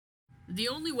The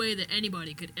only way that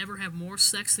anybody could ever have more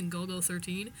sex than Golgo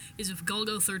 13 is if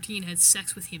Golgo 13 had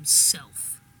sex with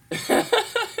himself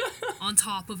on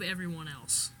top of everyone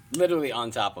else. Literally on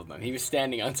top of them. He was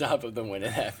standing on top of them when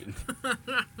it happened.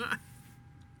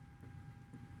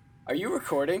 Are you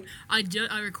recording? I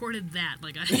recorded that.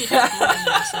 Like, I recorded that,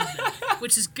 I said that,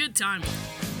 which is good timing.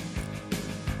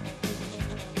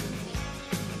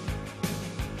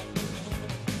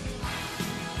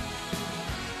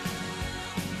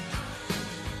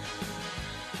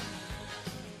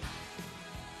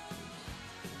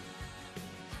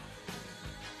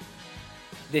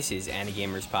 This is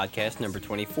Anigamers Podcast number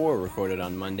 24, recorded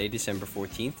on Monday, December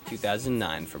 14th,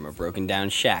 2009, from a broken down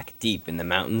shack deep in the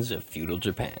mountains of feudal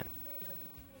Japan.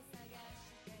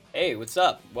 Hey, what's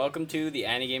up? Welcome to the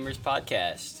Anigamers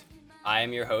Podcast. I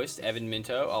am your host, Evan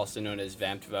Minto, also known as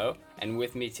Vamptvo, and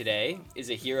with me today is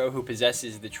a hero who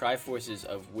possesses the Triforces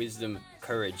of wisdom,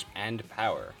 courage, and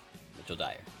power, Mitchell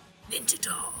Dyer. Ninja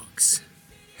Dogs.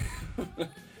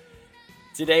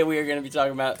 Today we are going to be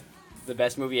talking about the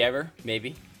best movie ever,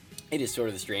 maybe. It is Sword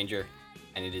of the Stranger,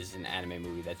 and it is an anime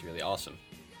movie that's really awesome.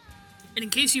 And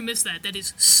in case you missed that, that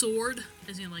is sword,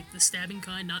 as in like the stabbing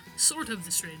kind, not sort of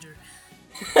the stranger.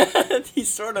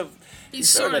 He's sort of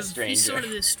stranger. He's sort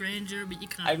of this stranger, but you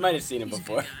kind of. I might have seen him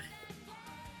before.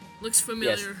 Looks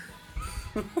familiar.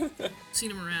 Yes.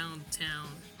 Seen him around town.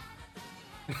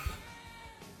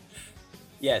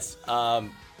 Yes.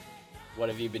 What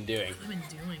have you been doing? What have I been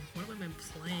doing? What have I been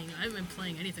playing? I haven't been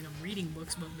playing anything. I'm reading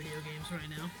books about video games right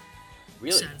now.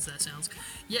 Really? Sad as that sounds.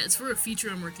 Yeah, it's for a feature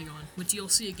I'm working on, which you'll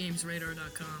see at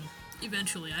GamesRadar.com.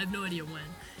 Eventually, I have no idea when.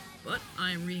 But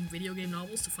I am reading video game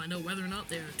novels to find out whether or not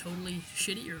they're totally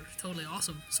shitty or totally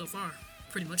awesome so far.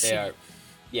 Pretty much they are.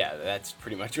 Yeah, that's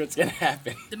pretty much what's gonna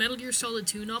happen. The Metal Gear Solid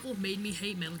 2 novel made me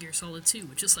hate Metal Gear Solid 2,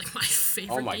 which is like my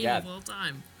favorite game of all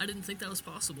time. I didn't think that was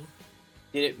possible.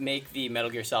 Did it make the Metal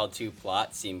Gear Solid 2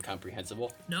 plot seem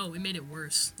comprehensible? No, it made it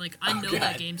worse. Like, I know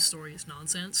that game's story is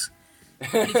nonsense.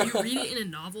 But if you read it in a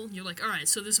novel, you're like, alright,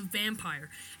 so there's a vampire,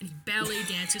 and he ballet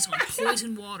dances on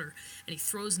poison water, and he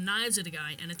throws knives at a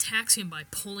guy and attacks him by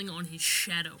pulling on his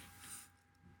shadow.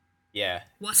 Yeah.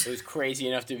 What? It was crazy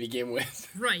enough to begin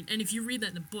with. Right, and if you read that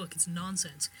in the book, it's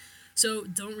nonsense. So,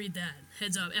 don't read that.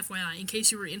 Heads up, FYI, in case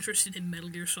you were interested in Metal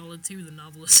Gear Solid 2, the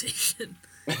novelization.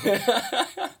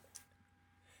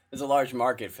 There's a large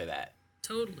market for that.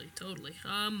 Totally.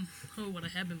 What I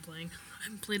have been playing. I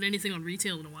haven't played anything on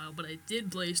retail in a while, but I did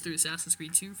blaze through Assassin's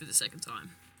Creed 2 for the second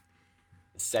time.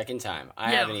 The second time?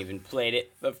 I haven't even played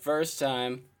it the first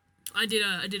time. I did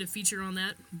a feature on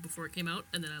that before it came out,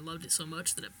 and then I loved it so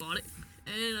much that I bought it,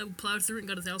 and I plowed through it and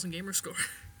got 1,000 gamer score.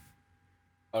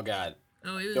 Oh, God.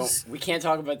 Oh, it was... We can't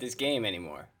talk about this game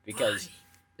anymore, because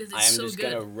I am just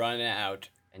going to run out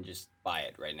and just buy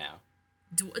it right now.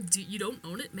 Do you don't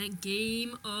own it, man?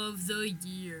 Game of the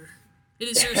year. It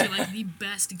is seriously like the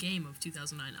best game of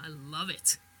 2009. I love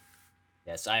it.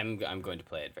 Yes, I'm going to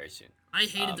play it very soon. I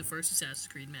hated the first Assassin's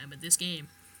Creed, man, but this game,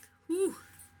 whew,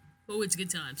 oh, it's good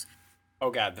times.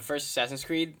 Oh God, the first Assassin's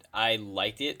Creed, I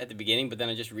liked it at the beginning, but then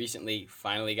I just recently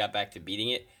finally got back to beating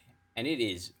it, and it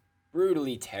is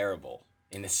brutally terrible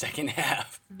in the second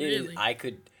half. Really? I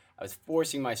was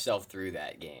forcing myself through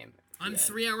that game. I'm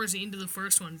 3 hours into the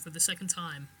first one for the second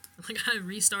time. Like, I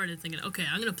restarted thinking, okay,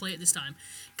 I'm going to play it this time.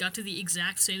 Got to the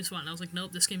exact same spot, and I was like,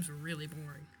 nope, this game's really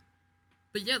boring.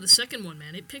 But yeah, the second one,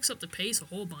 man, it picks up the pace a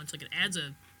whole bunch. Like, it adds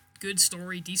a good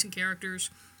story, decent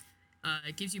characters.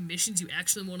 It gives you missions you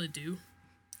actually want to do,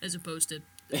 as opposed to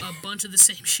a bunch of the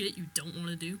same shit you don't want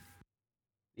to do.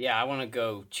 Yeah, I want to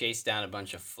go chase down a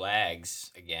bunch of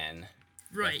flags again.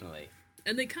 Right. Definitely.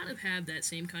 And they kind of have that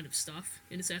same kind of stuff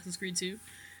in Assassin's Creed 2.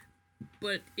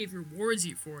 But it rewards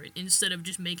you for it instead of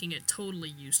just making it totally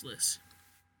useless.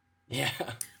 Yeah.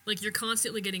 Like, you're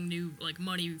constantly getting new, like,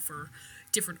 money for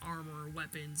different armor or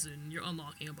weapons, and you're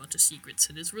unlocking a bunch of secrets,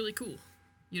 and it's really cool.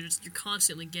 You're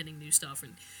constantly getting new stuff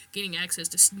and gaining access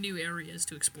to new areas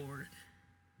to explore.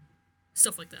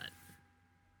 Stuff like that.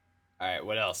 Alright,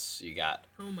 what else you got?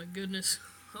 Oh my goodness.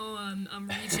 Oh, I'm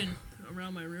reaching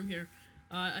around my room here.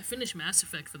 I finished Mass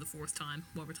Effect for the 4th time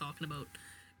while we're talking about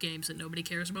games that nobody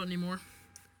cares about anymore.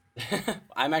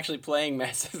 I'm actually playing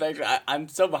Mass Effect. I'm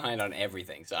so behind on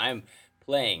everything, so I'm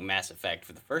playing Mass Effect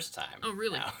for the first time. Oh,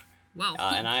 really? Now. Wow.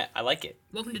 And I like it.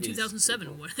 Welcome to 2007.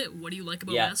 Cool. What do you like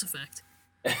about Mass Effect?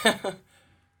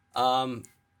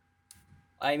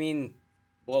 I mean,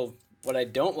 well, what I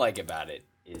don't like about it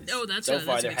is that's a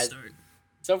good start.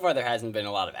 So far, there hasn't been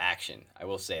a lot of action. I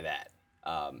will say that.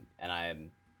 And I am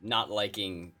not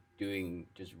liking doing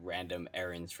just random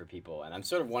errands for people, and I'm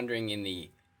sort of wondering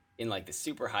in like the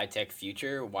super high-tech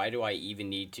future, why do I even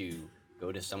need to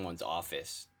go to someone's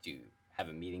office to have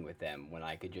a meeting with them when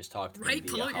I could just talk to them Right,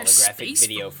 via pull out your holographic space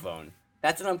video phone.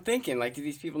 That's what I'm thinking. Like, do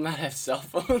these people not have cell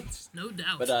phones? No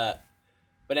doubt.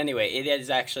 But anyway, it is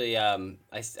actually I'm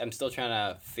still trying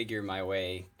to figure my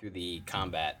way through the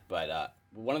combat. But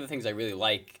one of the things I really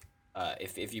like,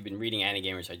 if you've been reading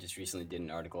Anigamers, I just recently did an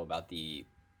article about the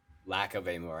lack of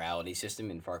a morality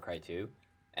system in Far Cry 2,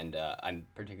 and I'm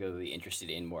particularly interested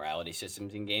in morality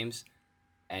systems in games.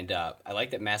 And I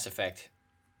like that Mass Effect,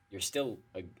 you're still,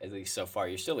 at least so far,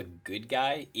 you're still a good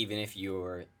guy, even if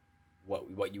you're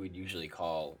what you would usually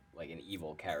call like an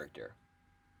evil character.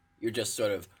 You're just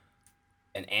sort of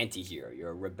an anti-hero.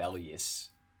 You're a rebellious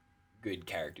good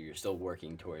character. You're still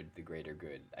working toward the greater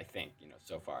good, I think.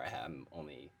 So far I'm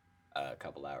only a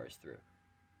couple hours through.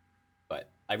 But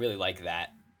I really like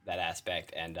that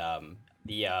aspect, and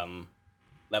the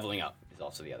leveling up is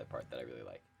also the other part that I really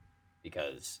like,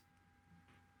 because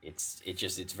it's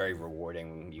very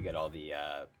rewarding. You get all the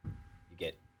you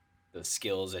get the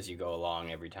skills as you go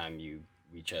along every time you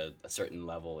reach a certain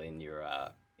level in your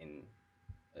in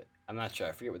I'm not sure,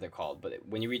 I forget what they're called, but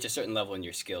when you reach a certain level in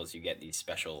your skills, you get these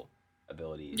special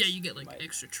abilities. Yeah, you get like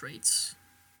extra traits.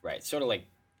 Right, sort of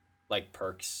like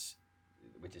perks,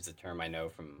 which is a term I know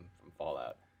from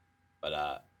Fallout.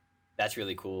 But that's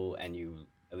really cool, and you,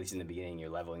 at least in the beginning, you're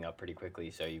leveling up pretty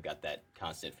quickly, so you've got that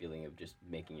constant feeling of just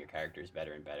making your characters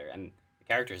better and better, and the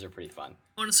characters are pretty fun.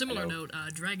 On a similar note,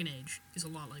 Dragon Age is a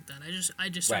lot like that. I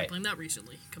just started playing that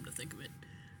recently, come to think of it.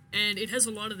 And it has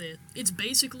a lot of it's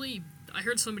basically, I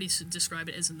heard somebody describe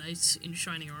it as a knights in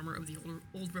shining armor of the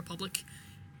old Republic,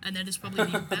 and that is probably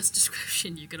the best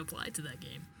description you could apply to that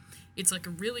game. It's like a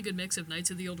really good mix of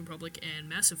Knights of the Old Republic and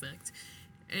Mass Effect,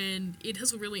 and it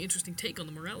has a really interesting take on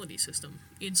the morality system,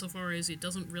 insofar as it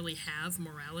doesn't really have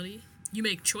morality. You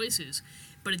make choices,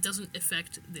 but it doesn't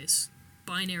affect this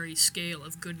binary scale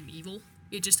of good and evil.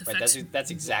 It just affects... Right,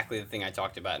 that's exactly the thing I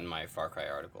talked about in my Far Cry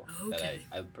article. Okay.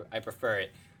 That I prefer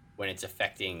it when it's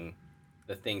affecting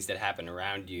the things that happen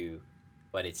around you,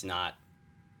 but it's not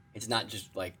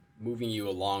just like moving you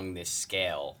along this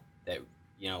scale that,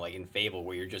 like in Fable,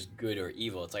 where you're just good or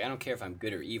evil. It's like, I don't care if I'm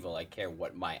good or evil, I care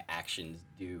what my actions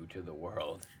do to the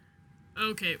world.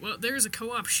 Okay, well, there's a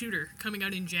co-op shooter coming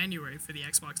out in January for the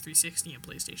Xbox 360 and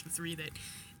PlayStation 3 that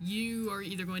you are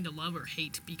either going to love or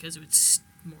hate because of its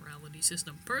morality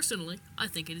system. Personally, I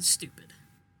think it is stupid.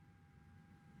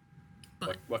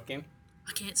 But what game?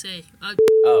 I can't say.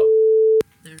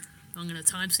 There. I'm going to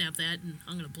timestamp that, and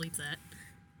I'm going to bleep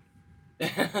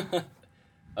that.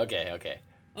 Okay.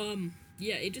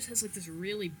 Yeah, it just has like this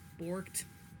really borked,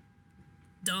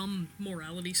 dumb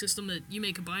morality system that you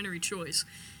make a binary choice,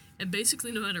 and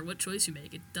basically no matter what choice you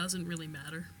make, it doesn't really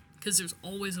matter, because there's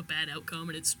always a bad outcome,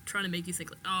 and it's trying to make you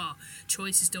think like,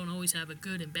 choices don't always have a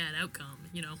good and bad outcome,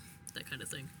 that kind of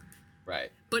thing.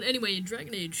 Right. But anyway, in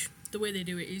Dragon Age, the way they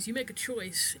do it is you make a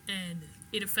choice, and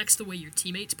it affects the way your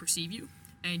teammates perceive you,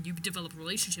 and you develop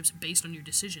relationships based on your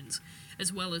decisions,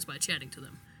 as well as by chatting to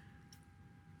them.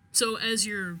 So as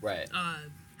you're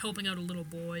helping out a little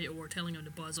boy or telling him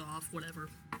to buzz off, whatever,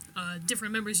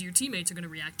 different members of your teammates are going to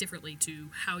react differently to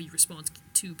how you respond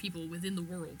to people within the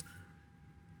world.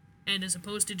 And as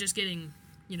opposed to just getting,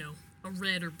 a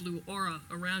red or blue aura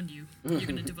around you, you're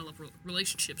going to develop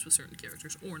relationships with certain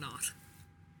characters or not.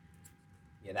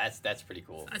 Yeah, that's pretty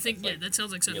cool. I think, that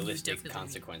sounds like something you definitely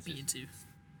consequences. be into.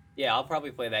 Yeah, I'll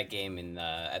probably play that game in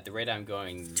at the rate I'm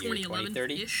going,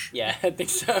 2030-ish? Yeah, I think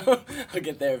so. I'll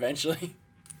get there eventually.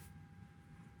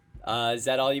 Is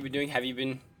that all you've been doing? Have you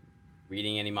been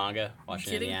reading any manga,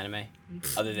 watching any anime,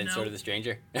 other than Sword of the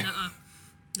Stranger?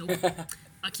 Nope.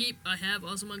 I have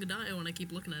Azumanga Daioh, and I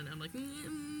keep looking at it. I'm like,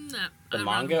 nah. The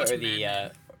manga or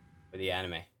the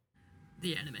anime?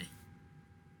 The anime.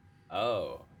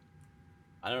 Oh.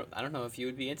 I don't know if you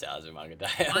would be into Azumanga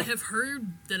Daioh. I have heard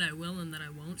that I will and that I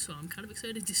won't, so I'm kind of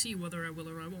excited to see whether I will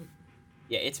or I won't.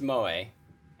 Yeah, it's moe, and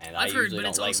I usually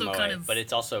don't like moe, but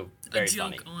it's also very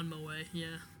funny. A joke on moe, yeah.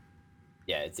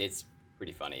 Yeah, it's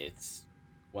pretty funny. It's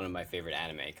one of my favorite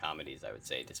anime comedies, I would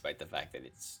say, despite the fact that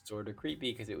it's sort of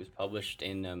creepy because it was published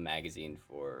in a magazine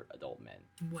for adult men.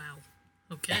 Wow.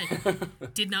 Okay.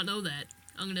 Did not know that.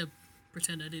 I'm going to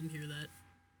pretend I didn't hear that.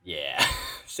 Yeah.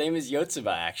 Same as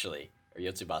Yotsuba, actually. Or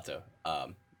Yotsubato.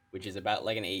 Which is about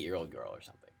like an 8-year-old girl or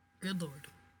something. Good lord.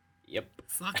 Yep.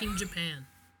 Fucking Japan.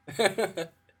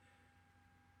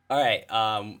 Alright,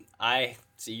 I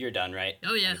see you're done, right?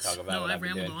 Oh, yes. I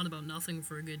rambled on about nothing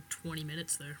for a good 20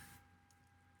 minutes there.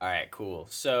 Alright, cool.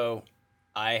 So,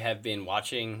 I have been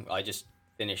watching, I just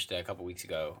finished a couple weeks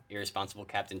ago, Irresponsible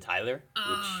Captain Tyler.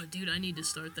 Dude, I need to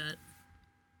start that.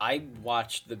 I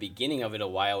watched the beginning of it a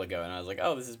while ago, and I was like,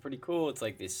 "Oh, this is pretty cool." It's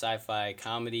like this sci-fi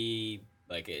comedy,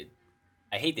 like it.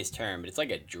 I hate this term, but it's like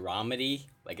a dramedy.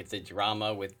 Like it's a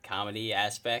drama with comedy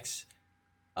aspects.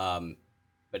 Um,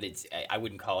 but I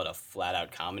wouldn't call it a flat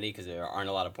out comedy because there aren't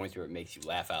a lot of points where it makes you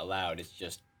laugh out loud.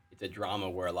 It's a drama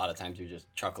where a lot of times you're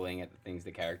just chuckling at the things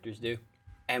the characters do.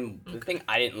 And the Okay. thing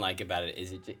I didn't like about it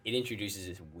is it introduces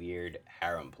this weird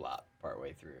harem plot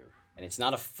partway through, and it's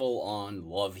not a full on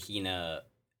love Hina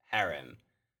harem,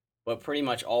 but pretty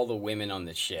much all the women on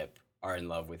the ship are in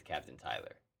love with Captain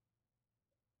Tyler,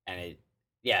 and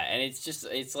and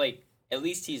it's like at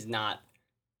least he's not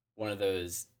one of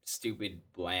those stupid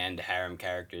bland harem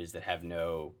characters that have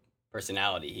no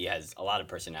personality. He has a lot of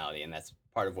personality, and that's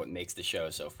part of what makes the show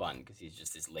so fun because he's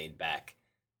just this laid back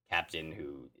captain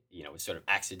who was sort of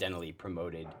accidentally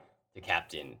promoted to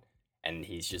captain, and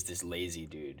he's just this lazy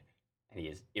dude, and he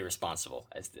is irresponsible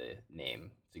as the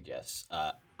name suggests.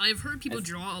 I've heard people And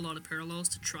draw a lot of parallels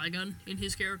to Trigun in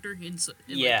his character. Like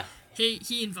yeah,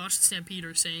 he and Vosh the Stampede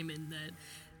are same in that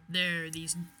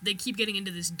they keep getting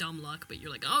into this dumb luck, but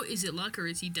you're like, oh, is it luck or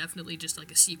is he definitely just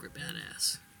like a secret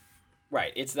badass?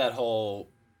 right. It's that whole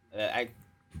I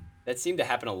that seemed to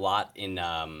happen a lot in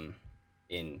the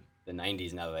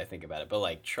 '90s. Now that I think about it, but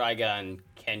like Trigun,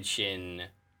 Kenshin,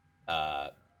 uh,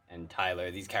 and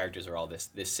Tyler, these characters are all this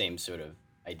same sort of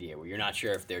idea where you're not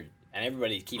sure if they're and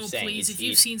everybody keeps Oh saying please, is if you've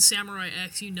he. seen Samurai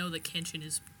X, you know that Kenshin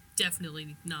is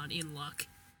definitely not in luck.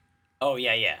 Oh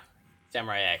yeah, yeah,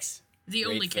 Samurai X, The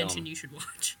great only Kenshin film. you should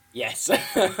watch. Yes,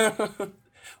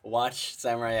 watch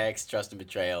Samurai X: Trust and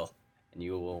Betrayal, and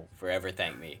you will forever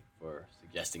thank me for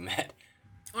suggesting that.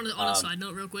 On a Um, side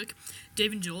note, real quick,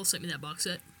 Dave and Joel sent me that box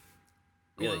set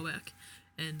a while really? back,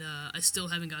 and I still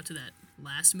haven't got to that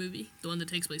last movie, the one that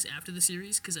takes place after the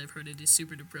series, because I've heard it is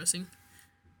super depressing.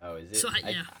 Oh, is So it?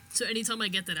 yeah, so anytime I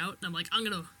get that out, and I'm like, I'm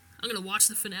gonna watch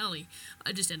the finale,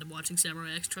 I just end up watching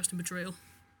Samurai X: Trust and Betrayal.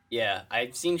 Yeah,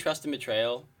 I've seen Trust and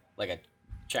Betrayal, like a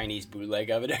Chinese bootleg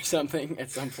of it or something at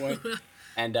some point.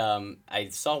 And I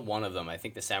saw one of them. I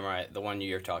think the one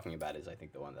you're talking about is I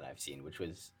think the one that I've seen, which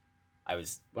was I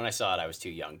was when I saw it, I was too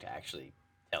young to actually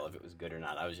tell if it was good or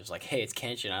not. I was just like, hey, it's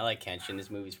Kenshin. I like Kenshin. This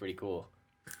movie's pretty cool.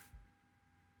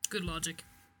 Good logic,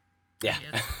 I Yeah.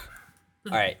 guess.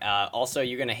 All right. Also,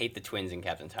 you're gonna hate the twins in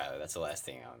Captain Tyler. That's the last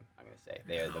thing I'm gonna say.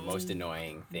 They are the most Oh,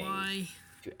 annoying things why?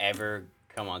 to ever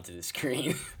come onto the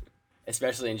screen.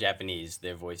 Especially in Japanese,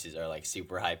 their voices are like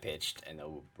super high pitched and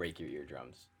they'll break your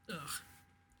eardrums. Ugh.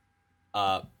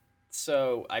 Uh,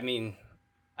 so I mean,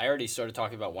 I already sort of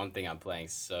talked about one thing I'm playing,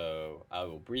 so I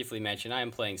will briefly mention I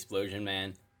am playing Explosion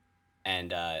Man,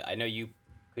 and I know you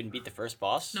couldn't beat the first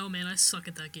boss. No man, I suck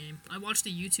at that game. I watched a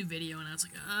YouTube video and I was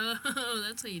like, oh,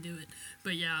 that's how you do it.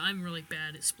 But yeah, I'm really bad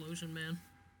at Explosion Man.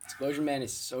 Explosion Man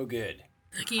is so good.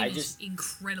 That game I is just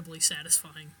incredibly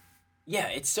satisfying. Yeah,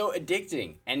 it's so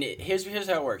addicting. And here's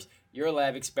how it works. You're a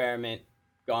lab experiment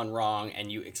gone wrong,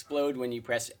 and you explode when you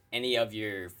press any of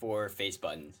your four face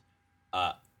buttons.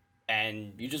 Uh,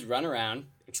 and you just run around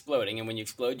exploding. And when you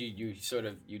explode,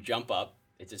 you jump up.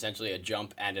 It's essentially a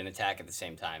jump and an attack at the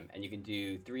same time, and you can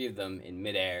do three of them in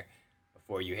midair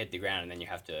before you hit the ground, and then you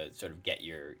have to sort of get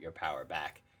your power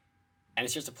back. And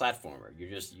it's just a platformer.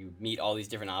 You meet all these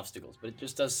different obstacles, but it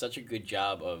just does such a good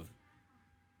job of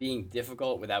being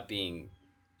difficult without being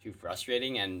too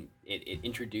frustrating, and it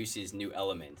introduces new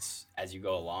elements as you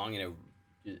go along.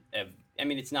 I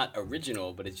mean, it's not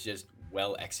original, but it's just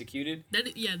well executed. That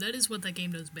is what that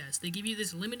game does best. They give you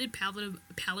this limited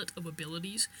palette of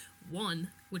abilities. One,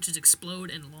 which is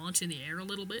explode and launch in the air a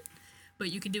little bit,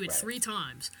 but you can do it Right. 3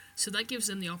 times. So that gives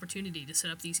them the opportunity to set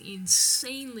up these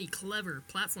insanely clever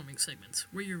platforming segments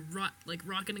where you're like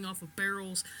rocketing off of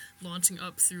barrels, launching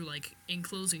up through like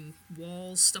enclosing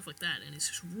walls, stuff like that, and it's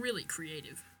just really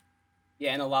creative.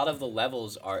 Yeah, and a lot of the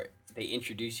levels are they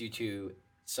introduce you to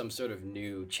some sort of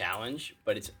new challenge,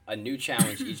 but it's a new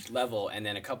challenge each level, and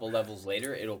then a couple levels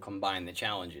later, it'll combine the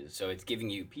challenges. So it's giving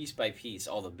you piece by piece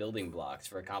all the building blocks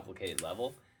for a complicated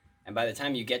level. And by the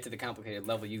time you get to the complicated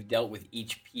level, you've dealt with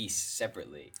each piece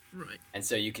separately. Right. And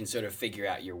so you can sort of figure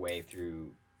out your way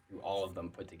through all of them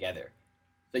put together.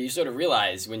 So you sort of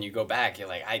realize when you go back, you're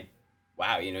like,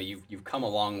 wow, you've come a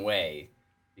long way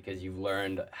because you've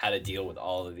learned how to deal with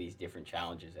all of these different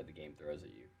challenges that the game throws at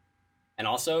you. And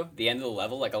also, the end of the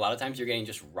level, like a lot of times you're getting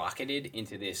just rocketed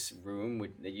into this room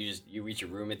that you reach a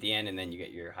room at the end and then you get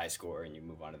your high score and you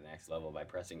move on to the next level by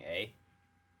pressing A.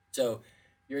 So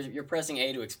you're pressing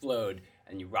A to explode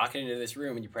and you rocket into this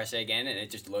room and you press A again and it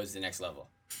just loads the next level,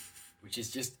 which is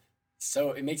just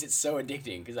so it makes it so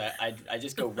addicting because I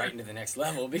just go right into the next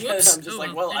level because Whoops. I'm just Oh,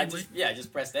 like, well, well, I anyway.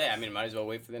 just pressed A. I mean, might as well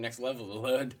wait for the next level to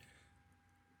load.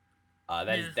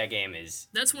 Yeah. That game is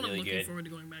That's what I'm really looking good. forward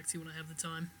to going back to when I have the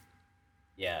time.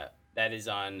 Yeah, that is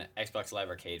on Xbox Live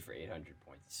Arcade for 800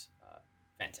 points.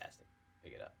 Fantastic.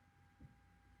 Pick it up.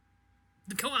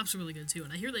 The co-op's really good too,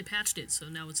 and I hear they patched it, so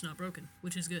now it's not broken,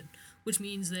 which is good. Which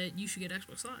means that you should get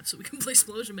Xbox Live so we can play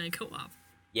Explosion Man co-op.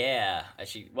 Yeah, I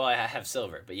should. Well, I have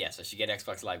silver, but yes, I should get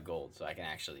Xbox Live Gold so I can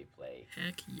actually play.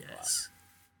 Heck yes.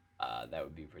 That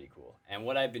would be pretty cool. And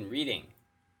what I've been reading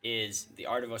is The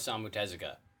Art of Osamu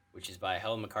Tezuka, which is by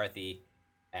Helen McCarthy,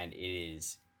 and it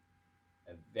is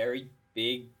a very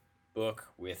big book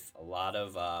with a lot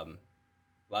of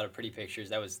pretty pictures.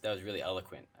 That was really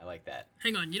eloquent. I like that.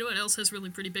 Hang on, you know what else has really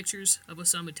pretty pictures of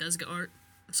Osamu Tezuka art?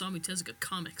 Osamu Tezuka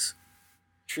comics.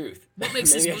 Truth. What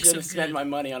makes this Maybe I book should so have spent good? my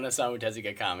money on Osamu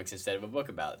Tezuka comics instead of a book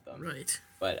about them. Right.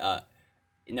 But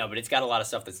no, but it's got a lot of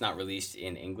stuff that's not released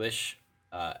in English,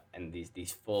 and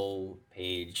these full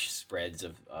page spreads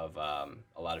of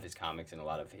a lot of his comics and a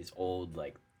lot of his old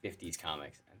like 50s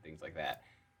comics and things like that.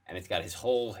 And it's got his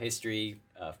whole history,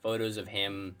 photos of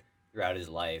him throughout his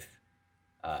life,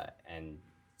 and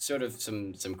sort of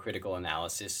some critical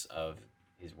analysis of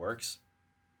his works,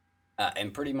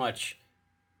 and pretty much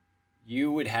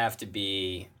you would have to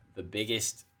be the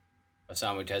biggest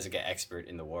Osamu Tezuka expert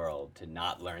in the world to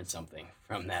not learn something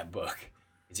from that book.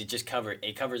 Because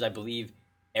it covers, I believe,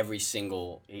 every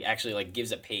single, he actually like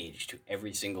gives a page to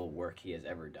every single work he has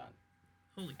ever done.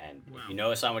 Holy And wow. if you know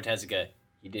Osamu Tezuka,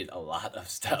 he did a lot of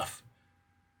stuff.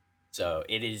 So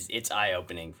it's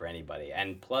eye-opening for anybody.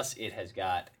 And plus it has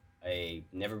got a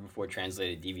never before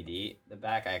translated DVD. The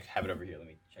back, I have it over here. Let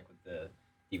me check what the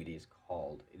DVD is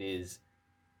called. It is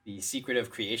The Secret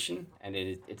of Creation, and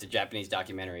it's a Japanese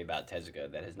documentary about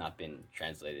Tezuka that has not been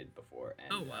translated before.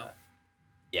 And, Oh, wow.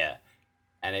 Yeah,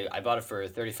 and I bought it for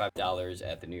 $35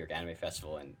 at the New York Anime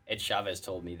Festival, and Ed Chavez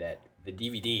told me that the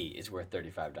DVD is worth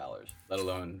 $35, let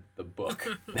alone the book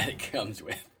that it comes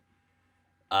with.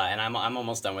 And I'm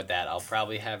almost done with that. I'll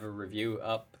probably have a review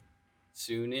up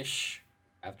soonish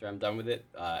after I'm done with it,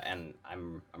 and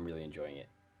I'm really enjoying it.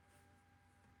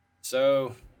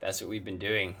 So that's what we've been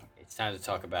doing. It's time to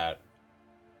talk about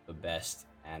the best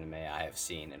anime I have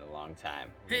seen in a long time.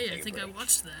 We're gonna Hey, I take a think I break.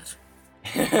 watched that.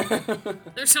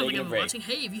 There's something Taking a I've been break. watching.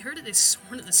 Hey, have you heard of this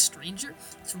Sworn to the Stranger?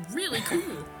 It's really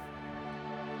cool.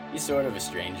 He's sort of a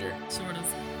stranger. Sort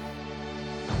of.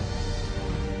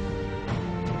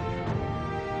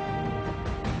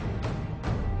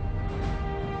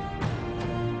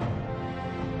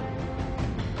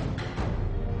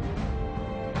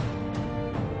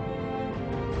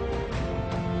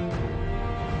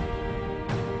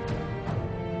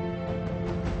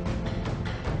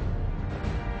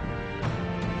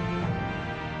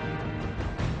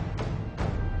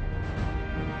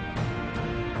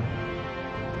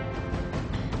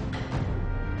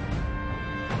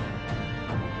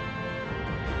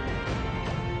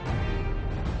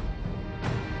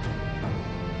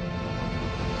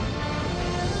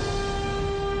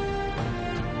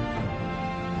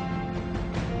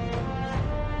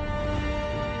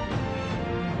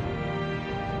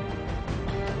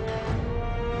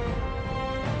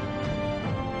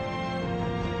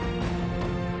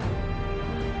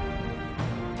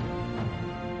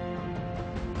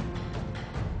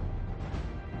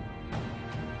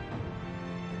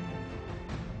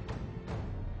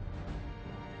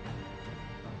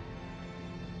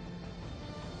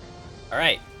 All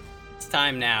right, it's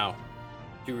time now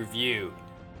to review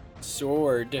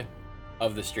Sword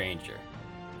of the Stranger.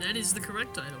 That is the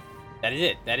correct title. That is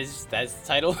it. That's the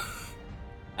title.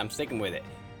 I'm sticking with it.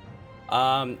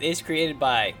 It's created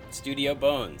by Studio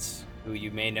Bones, who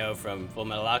you may know from Full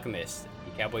Metal Alchemist,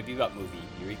 the Cowboy Bebop movie,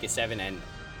 Eureka 7, and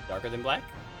Darker Than Black?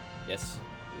 Yes,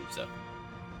 I believe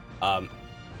so.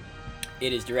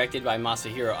 It is directed by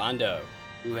Masahiro Ando,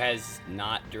 who has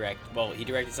not he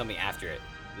directed something after it.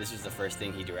 This was the first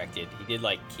thing he directed. He did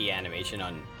like key animation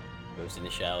on Ghost in the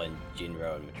Shell and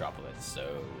Jinro and Metropolis,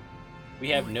 so we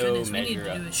have oh my no goodness, we measure need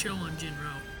to of... do a show on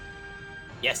Jinro.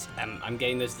 Yes, I'm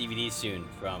getting those DVDs soon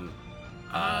from...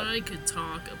 I could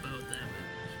talk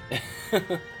about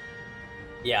them.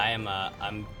 Yeah,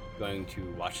 I'm going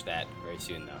to watch that very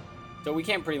soon, though. So we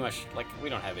can't pretty much, we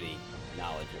don't have any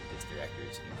knowledge of this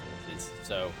director's influences,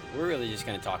 so we're really just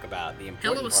going to talk about the Hell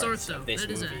important of a start, parts though. of this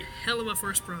That is movie. a hell of a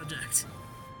first project.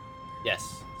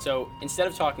 Yes. So instead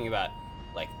of talking about,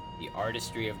 the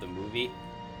artistry of the movie,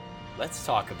 let's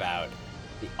talk about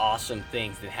the awesome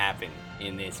things that happen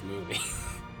in this movie.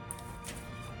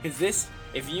 Because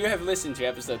if you have listened to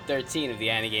episode 13 of the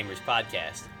Anigamers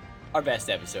podcast, our best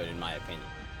episode, in my opinion.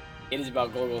 It is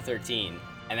about Golgo 13,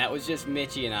 and that was just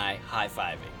Mitchie and I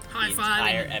high-fiving the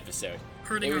entire episode.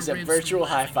 It was a virtual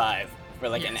high five for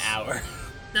like an hour.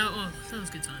 That was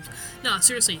good times. No,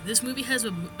 seriously, this movie has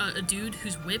a dude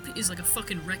whose whip is like a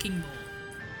fucking wrecking ball.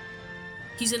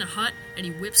 He's in a hut, and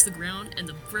he whips the ground, and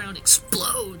the ground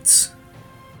explodes.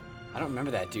 I don't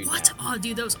remember that dude. What? Now. Oh,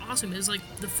 dude, that was awesome. It was like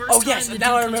the first time. Oh, yes,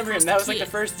 now I remember him. That was like the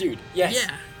first dude. Yes.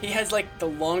 Yeah. He has like the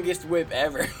longest whip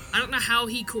ever. I don't know how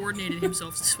he coordinated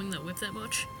himself to swing that whip that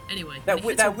much. Anyway. That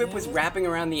whip was wrapping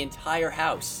around the entire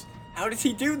house. How does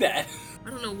he do that? I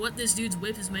don't know what this dude's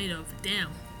whip is made of.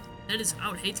 Damn. I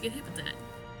would hate to get hit with that.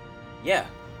 Yeah.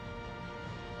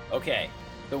 Okay.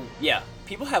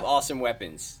 People have awesome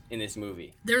weapons in this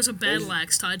movie. There's a battle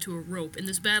axe tied to a rope, and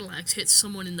this battle axe hits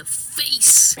someone in the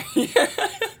face.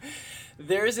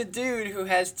 There's a dude who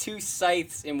has 2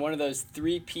 scythes in one of those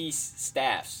 3-piece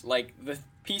staffs. Like, the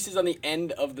pieces on the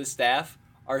end of the staff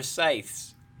are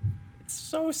scythes. It's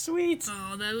so sweet.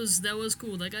 Oh, that was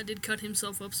cool. That guy did cut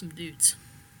himself up some dudes.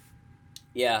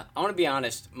 Yeah, I want to be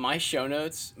honest. My show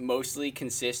notes mostly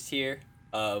consist here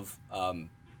of a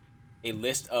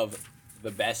list of the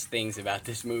best things about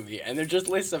this movie, and they're just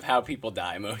lists of how people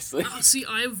die mostly. Oh, see,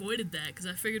 I avoided that because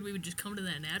I figured we would just come to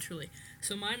that naturally.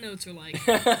 So my notes are like,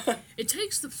 it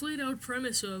takes the played-out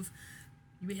premise of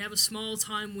we have a small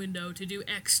time window to do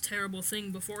X terrible thing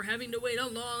before having to wait a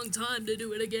long time to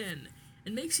do it again,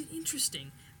 and makes it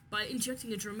interesting by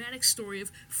injecting a dramatic story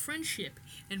of friendship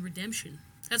and redemption.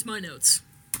 That's my notes.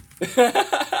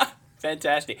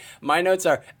 Fantastic. My notes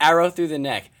are arrow through the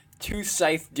neck, 2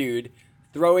 scythe dude,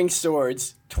 throwing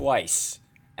swords twice,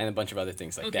 and a bunch of other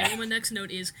things like that. Okay, well, my next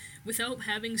note is, without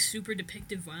having super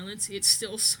depictive violence, it's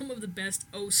still some of the best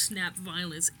oh-snap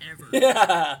violence ever.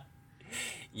 Yeah.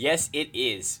 Yes, it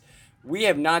is. We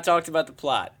have not talked about the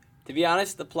plot. To be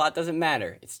honest, the plot doesn't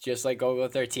matter. It's just like Golgo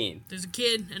 13. There's a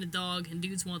kid and a dog, and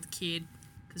dudes want the kid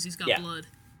because he's got blood,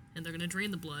 and they're going to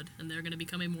drain the blood, and they're going to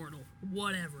become immortal.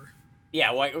 Whatever.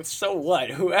 Yeah, so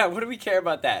what? What do we care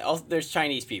about that? Also, there's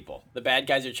Chinese people. The bad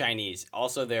guys are Chinese.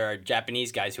 Also, there are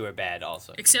Japanese guys who are bad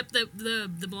also. Except that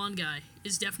the blonde guy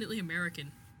is definitely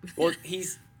American. Well,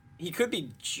 he could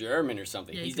be German or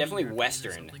something. Yeah, he's definitely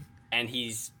Western. And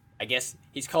I guess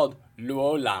he's called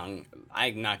Luo Lang.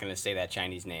 I'm not going to say that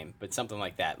Chinese name, but something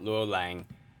like that. Luo Lang.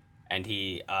 And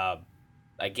he,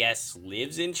 I guess,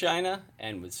 lives in China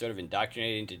and was sort of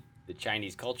indoctrinated into the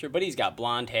Chinese culture. But he's got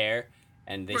blonde hair.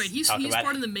 And he's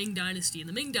part of the Ming Dynasty, and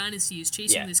the Ming Dynasty is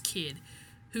chasing this kid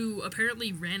who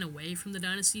apparently ran away from the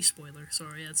dynasty. Spoiler,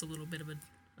 sorry, that's a little bit of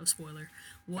a spoiler.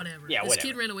 Whatever. Yeah, this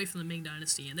kid ran away from the Ming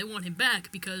Dynasty, and they want him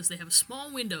back because they have a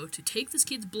small window to take this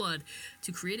kid's blood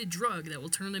to create a drug that will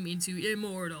turn them into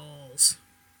immortals.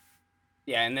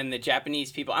 Yeah, and then the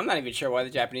Japanese people, I'm not even sure why the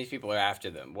Japanese people are after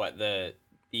them. What, the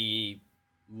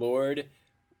Lord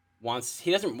he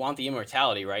doesn't want the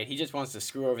immortality, right? He just wants to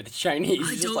screw over the Chinese.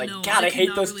 He's just like, know. God, I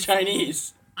hate those really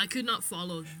Chinese. I could not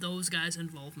follow those guys'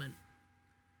 involvement.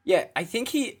 Yeah, I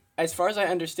think as far as I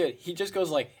understood, he just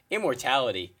goes like,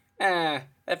 immortality, that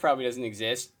probably doesn't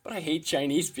exist, but I hate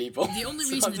Chinese people. The only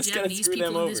reason the Japanese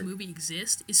people in this movie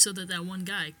exist is so that one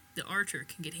guy, the archer,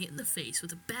 can get hit in the face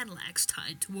with a battle axe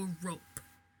tied to a rope.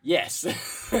 Yes.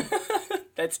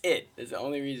 That's it. That's the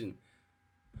only reason.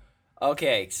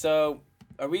 Okay, so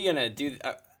are we gonna do?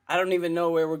 I don't even know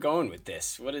where we're going with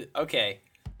this. Okay.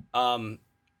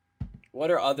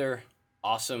 What are other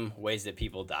awesome ways that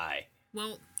people die?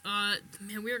 Well,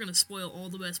 man, we are gonna spoil all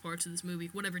the best parts of this movie.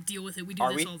 Whatever, deal with it. We do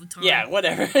this all the time. Yeah,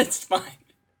 whatever. It's fine.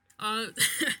 I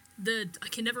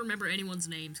can never remember anyone's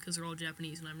names because they're all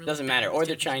Japanese, and I'm really doesn't matter. Or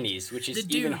they're Chinese, which is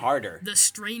even harder. The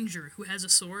stranger who has a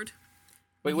sword.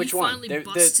 Wait, which one?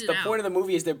 The point of the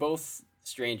movie is they're both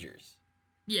strangers.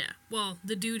 Yeah, well,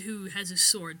 the dude who has his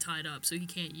sword tied up so he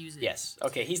can't use it. Yes,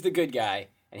 okay, he's the good guy,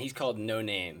 and he's called No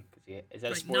Name. Is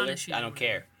that a spoiler? I don't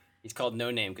care. He's called No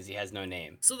Name because he has no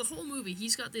name. So the whole movie,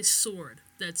 he's got this sword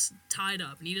that's tied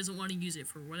up, and he doesn't want to use it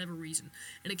for whatever reason.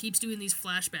 And it keeps doing these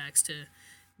flashbacks to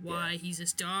why he's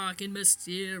this dark and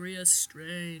mysterious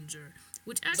stranger.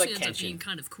 Which actually ends up being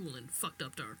kind of cool and fucked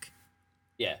up dark.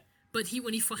 Yeah. But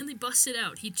when he finally busts it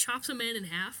out, he chops a man in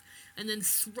half and then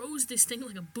throws this thing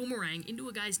like a boomerang into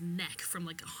a guy's neck from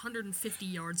like 150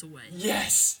 yards away.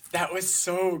 Yes! That was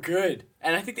so good.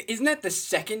 And I think, isn't that the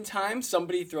second time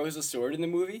somebody throws a sword in the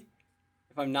movie?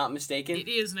 If I'm not mistaken. It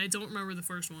is, and I don't remember the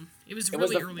first one. It was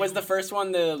really early. Was the first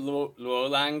one the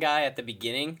Luolan guy at the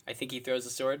beginning? I think he throws a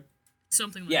sword.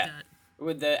 Something like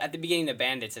that. At the beginning, the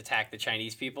bandits attack the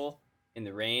Chinese people in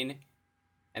the rain.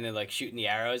 And they're, like, shooting the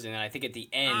arrows, and then I think at the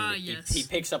end, he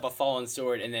picks up a fallen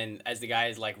sword, and then as the guy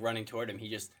is, like, running toward him, he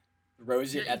just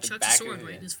throws it Yeah, he at the chucks a back sword of him.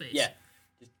 right in his face. Yeah,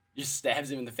 just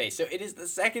stabs him in the face. So it is the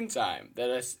second time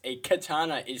that a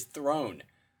katana is thrown.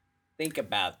 Think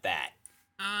about that.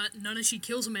 None she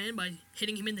kills a man by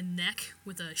hitting him in the neck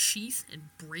with a sheath and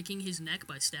breaking his neck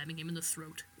by stabbing him in the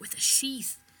throat with a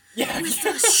sheath. Yeah, With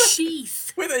a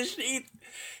sheath. with a sheath.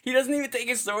 He doesn't even take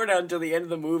his sword out until the end of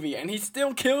the movie, and he's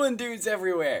still killing dudes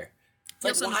everywhere. He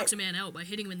also knocks a man out by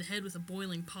hitting him in the head with a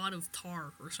boiling pot of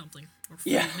tar or something. Or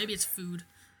food. Yeah. Maybe it's food.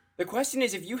 The question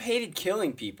is, if you hated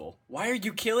killing people, why are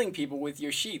you killing people with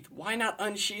your sheath? Why not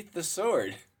unsheath the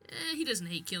sword? He doesn't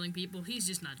hate killing people. He's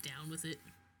just not down with it.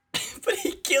 But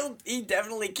he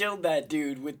definitely killed that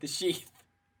dude with the sheath.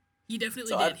 He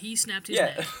definitely did. He snapped his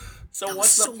neck. So That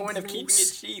what's was the so point of keeping it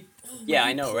gross. sheathed? Oh, Yeah, when I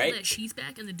he know, pulled right? that sheath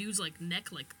back and the dude's neck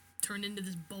turned into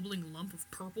this bubbling lump of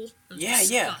purple. That was Yeah.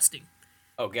 disgusting.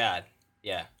 Oh god,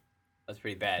 yeah, that's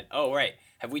pretty bad. Oh right,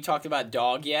 have we talked about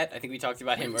Dog yet? I think we talked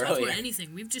about We him haven't talked earlier. about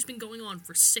anything. We've just been going on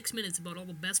for 6 minutes about all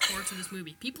the best parts of this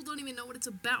movie. People don't even know what it's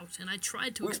about, and I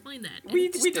tried to explain that. and We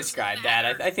it just doesn't described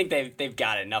matter. that. I think they've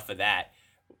got enough of that.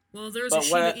 Well, there's But a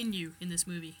Shiba what Inu in this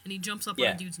movie, and he jumps up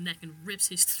Yeah. on a dude's neck and rips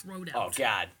his throat Oh out.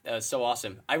 god, that was so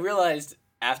awesome. I realized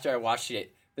after I watched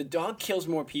it, the dog kills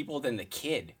more people than the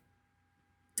kid.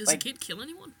 Does like- the kid kill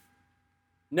anyone?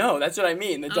 No, that's what I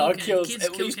mean. The dog okay. kills Kids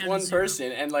at kill least count one as 0.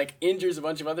 person and injures a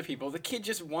bunch of other people. The kid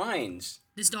just whines.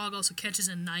 This dog also catches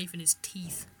a knife in his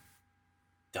teeth.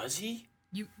 Does he?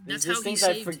 That's There's how he things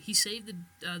I saved. He saved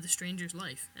the stranger's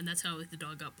life, and that's how the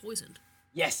dog got poisoned.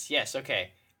 Yes,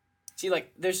 okay. See,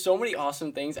 there's so many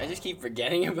awesome things. I just keep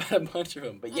forgetting about a bunch of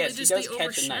them. But Well, yes, he does they catch a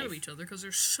overshadow knife. each other because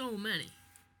there's so many.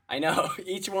 I know.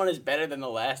 Each one is better than the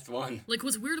last one.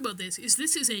 What's weird about this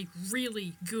is a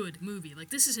really good movie.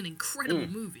 This is an incredible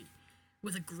movie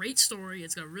with a great story.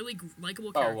 It's got really likable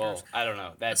Oh, characters. well, I don't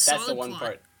know. That's solid the one plot.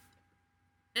 part.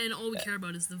 And all we care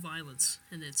about is the violence,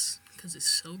 and it's because it's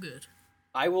so good.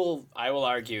 I will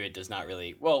argue it does not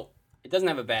really. Well, it doesn't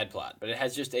have a bad plot, but it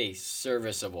has just a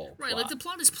serviceable Right, plot. the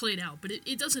plot is played out, but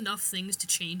it does enough things to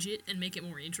change it and make it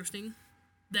more interesting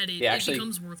that it actually-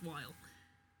 becomes worthwhile.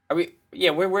 Are we?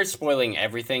 Yeah, we're spoiling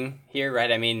everything here, right?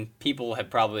 I mean, people have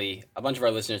probably a bunch of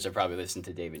our listeners have probably listened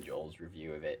to Dave and Joel's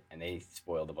review of it, and they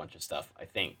spoiled a bunch of stuff. I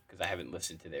think because I haven't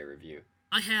listened to their review.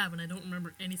 I have, and I don't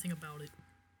remember anything about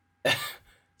it.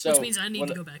 So, Which means I need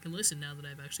to go back and listen now that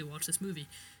I've actually watched this movie.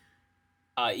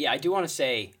 Yeah, I do want to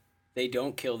say they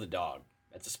don't kill the dog.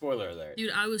 That's a spoiler alert.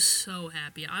 Dude, I was so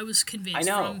happy. I was convinced I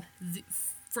know.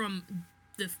 from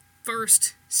the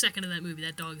first second of that movie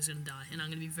that dog is going to die, and I'm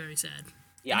going to be very sad.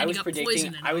 Yeah, And I then was he got predicting.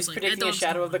 poisoned, and I was like, predicting that a dog's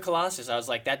Shadow of the gone. Colossus. I was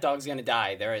like, that dog's gonna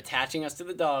die. They're attaching us to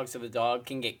the dog, so the dog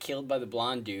can get killed by the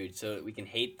blonde dude, so that we can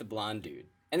hate the blonde dude.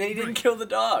 And then he didn't Right. kill the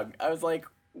dog. I was like,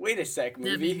 wait a sec,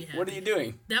 made movie. me What are happy. you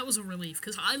doing? That was a relief,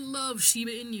 because I love Shiba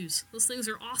Inus. Those things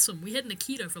are awesome. We had an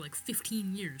Akita for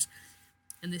 15 years,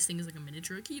 and this thing is like a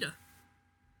miniature Akita.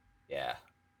 Yeah.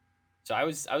 So I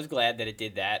was glad that it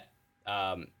did that.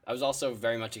 I was also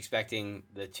very much expecting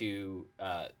the two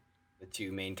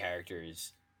main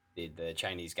characters, the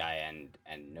Chinese guy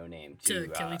and No Name, To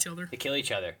kill each other. To kill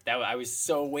each other. I was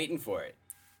so waiting for it.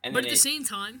 And But then at the same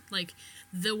time,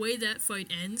 the way that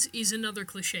fight ends is another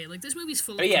cliche. This movie's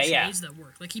full of Oh, yeah, cliches yeah. that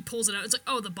work. He pulls it out. It's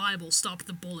oh, the Bible, stop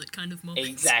the bullet kind of moment.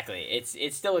 Exactly. It's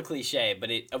still a cliche,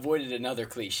 but it avoided another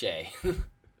cliche.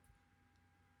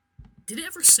 Did it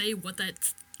ever say what that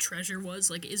treasure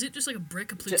was? Is it just a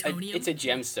brick of plutonium? It's a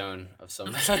gemstone of some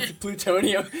Okay.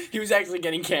 plutonium. He was actually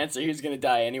getting cancer. He was gonna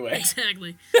die anyway.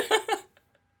 Exactly.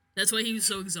 That's why he was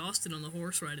so exhausted on the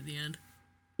horse ride at the end.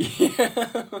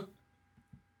 Yeah.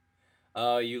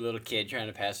 Oh, you little kid trying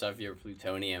to pass off your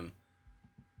plutonium.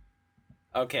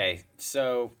 Okay,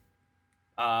 so,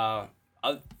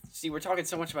 see, we're talking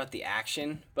so much about the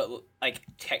action, but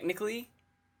technically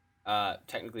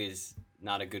is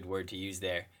not a good word to use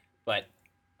there, but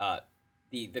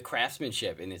the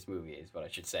craftsmanship in this movie is what I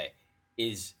should say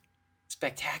is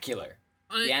spectacular.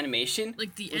 The animation,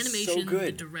 the was animation, so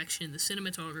good. the direction, the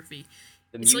cinematography.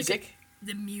 The It's music,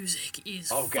 the music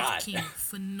is Oh, God. fucking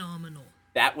phenomenal.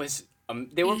 that was.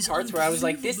 There were It is parts where I was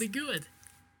like, this. unbelievably good.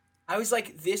 I was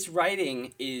like, this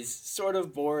writing is sort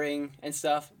of boring and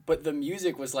stuff, but the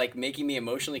music was making me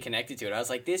emotionally connected to it. I was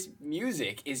like, this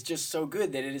music is just so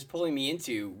good that it is pulling me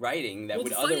into writing that Well,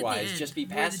 would the fight at the otherwise end, just be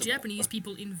where passable. the Japanese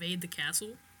people invade the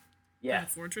castle, or Yeah, the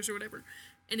fortress or whatever,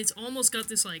 and it's almost got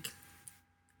this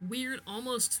weird,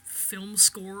 almost film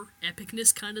score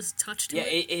epicness kind of touch to yeah,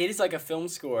 it. it is like a film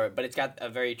score, but it's got a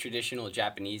very traditional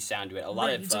Japanese sound to it. A lot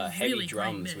Right, of it's a heavy really great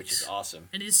drums, which mix. is awesome.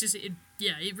 And it's just it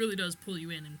really does pull you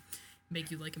in and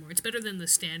make you like it more. It's better than the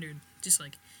standard just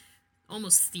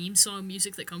almost theme song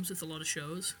music that comes with a lot of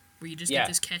shows. where you just Yeah. get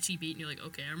this catchy beat and you're like,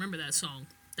 okay, I remember that song.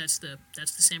 That's the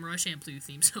Samurai Champloo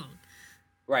theme song.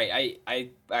 Right. I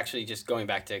actually, just going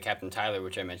back to Captain Tyler,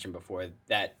 which I mentioned before,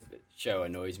 that show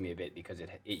annoys me a bit because it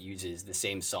uses the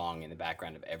same song in the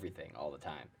background of everything all the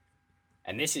time.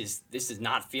 And this does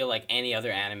not feel like any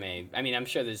other anime. I mean, I'm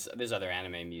sure there's other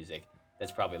anime music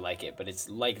that's probably like it, but it's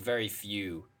like very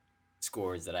few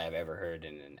scores that I have ever heard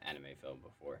in an anime film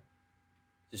before.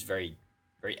 Just very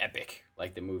very epic,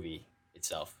 like the movie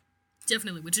itself.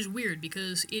 Definitely, which is weird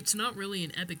because it's not really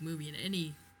an epic movie in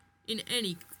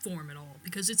any form at all,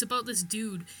 because it's about this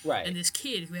dude Right. and this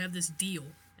kid who have this deal,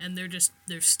 and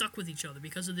they're stuck with each other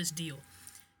because of this deal.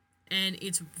 And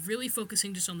it's really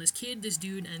focusing just on this kid, this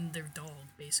dude, and their dog,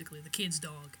 basically, the kid's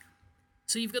dog.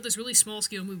 So you've got this really small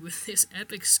scale movie with this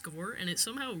epic score, and it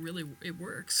somehow it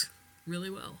works really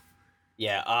well.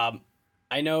 Yeah.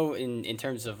 I know in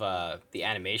terms of the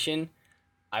animation,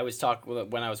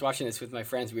 when I was watching this with my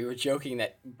friends, we were joking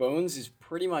that Bones is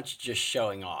pretty much just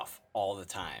showing off all the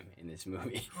time in this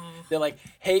movie. Oh. They're like,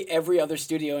 "Hey, every other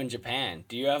studio in Japan,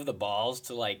 do you have the balls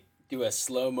to like do a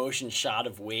slow motion shot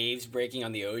of waves breaking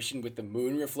on the ocean with the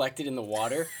moon reflected in the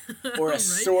water, or a Right?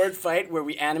 sword fight where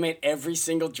we animate every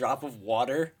single drop of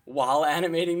water while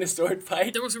animating the sword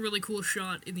fight?" There was a really cool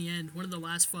shot in the end, one of the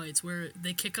last fights, where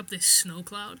they kick up this snow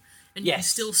cloud, and you can Yes.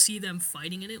 still see them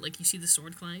fighting in it, like you see the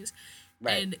sword clangs.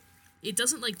 Right. And it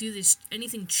doesn't like do this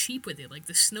anything cheap with it. Like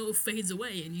the snow fades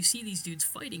away, and you see these dudes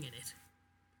fighting in it.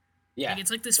 Yeah. Like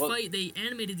it's like this Well, fight. They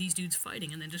animated these dudes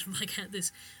fighting, and then just like had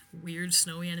this weird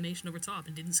snowy animation over top,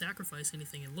 and didn't sacrifice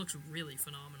anything. It looks really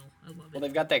phenomenal. I love Well, it.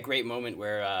 they've got that great moment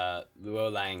where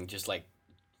Luo Lang just like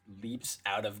leaps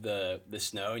out of the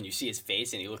snow, and you see his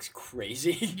face, and he looks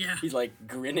crazy. Yeah. He's like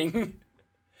grinning.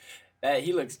 That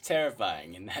he looks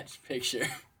terrifying in that picture.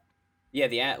 Yeah,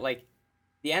 the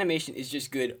animation is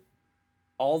just good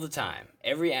all the time.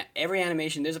 Every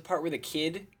animation, there's a part where the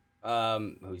kid,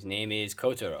 whose name is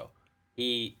Kotaro,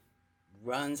 he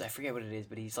runs. I forget what it is,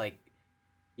 but he's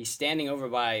standing over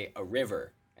by a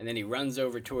river, and then he runs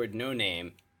over toward No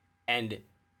Name, and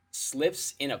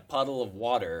slips in a puddle of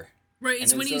water. Right, and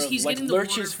it's then when sort of, he's like, getting the water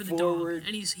lurches for the forward. dog,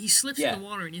 and he slips Yeah. in the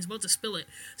water, and he's about to spill it.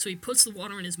 So he puts the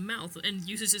water in his mouth and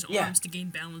uses his Yeah. arms to gain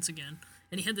balance again.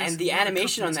 And he had this. And the water cup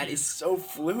animation in on his that hand. is so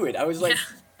fluid. I was like,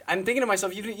 Yeah. I'm thinking to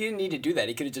myself, you didn't need to do that.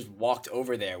 He could have just walked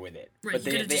over there with it. Right, But you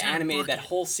they could've just had a animated that bucket.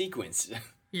 whole sequence.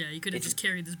 Yeah, you could have It's- just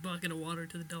carried this bucket of water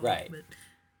to the dog. Right. But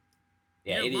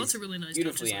Yeah, it lots is of really nice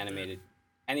beautifully touches like that. animated.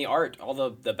 And the art, all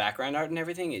the background art and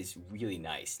everything is really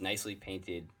nice. Nicely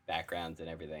painted backgrounds and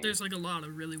everything. there's like a lot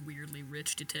of really weirdly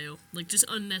rich detail, like just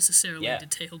unnecessarily Yeah.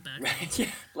 detailed background. Right,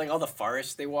 yeah. Like all the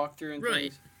forests they walk through and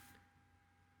Right.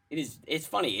 things. It's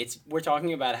funny. We're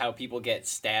talking about how people get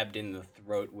stabbed in the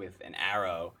throat with an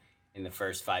arrow in the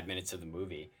first 5 minutes of the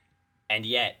movie. And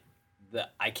yet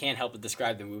I can't help but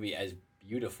describe the movie as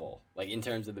beautiful. Like in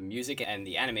terms of the music and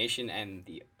the animation and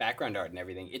the background art and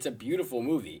everything. It's a beautiful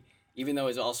movie, even though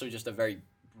it's also just a very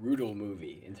brutal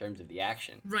movie in terms of the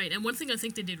action. Right, and one thing I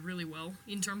think they did really well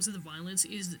in terms of the violence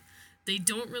is they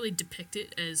don't really depict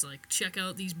it as like, check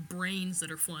out these brains that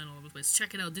are flying all over the place.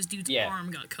 Check it out, this dude's Yeah.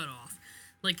 arm got cut off.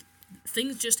 Like,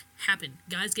 things just happen.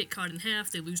 Guys get cut in half,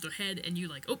 they lose their head, and you're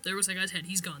like, oh, there was that guy's head,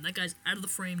 he's gone. That guy's out of the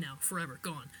frame now, forever,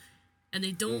 gone. And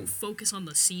they don't focus on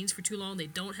the scenes for too long. They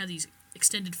don't have these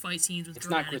extended fight scenes with It's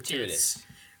not dramatic gratuitous. deaths.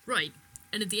 Right.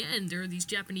 And at the end, there are these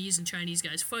Japanese and Chinese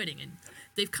guys fighting, and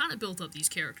they've kind of built up these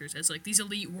characters as, like, these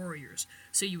elite warriors.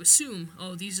 So you assume,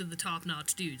 oh, these are the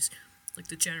top-notch dudes, like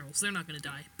the generals. They're not going to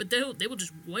die. But they will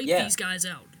just wipe Yeah. these guys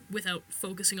out without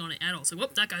focusing on it at all. So,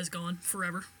 whoop, that guy's gone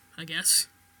forever, I guess.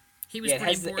 He was Yeah,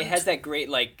 pretty it important. has that great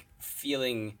like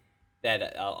feeling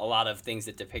that a lot of things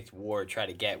that depict war try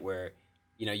to get, where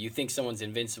you think someone's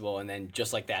invincible and then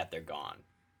just like that they're gone.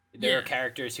 There are Yeah.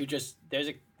 characters who just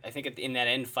I think in that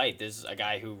end fight there's a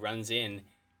guy who runs in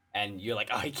and you're like,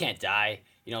 oh, he can't die.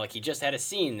 Like he just had a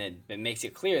scene that makes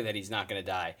it clear that he's not gonna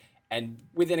die, and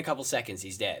within a couple seconds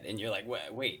he's dead, and you're like,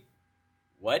 wait,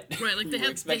 what? Right, like We they were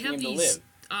have expecting him to these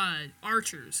live.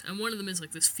 archers, and one of them is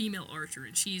like this female archer,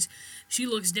 and she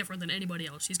looks different than anybody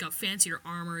else. She's got fancier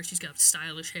armor, she's got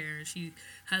stylish hair, and she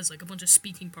has like a bunch of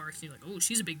speaking parts, and you're like, oh,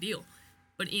 she's a big deal.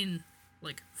 But in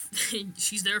like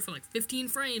she's there for like 15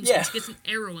 frames, Yeah. and she gets an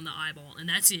arrow in the eyeball, and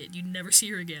that's it. You never see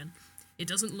her again. It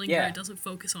doesn't linger, Yeah. it doesn't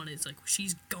focus on it. It's like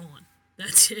she's gone.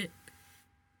 That's it.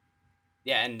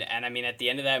 Yeah, and I mean at the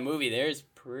end of that movie there's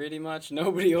pretty much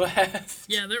nobody left.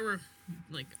 Yeah, there were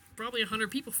like probably 100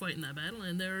 people fighting that battle,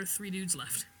 and there are 3 dudes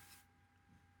left.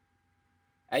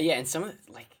 Yeah, and some of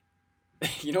like,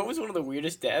 what was one of the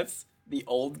weirdest deaths? The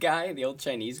old guy, the old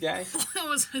Chinese guy. That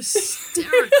was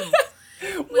hysterical.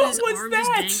 When What his was arm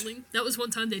that? is dangling. That was one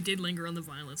time they did linger on the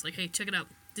violence. Like, hey, check it out.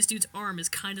 This dude's arm is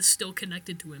kind of still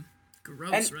connected to him.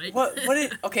 Gross, And right? what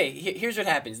did okay, here's what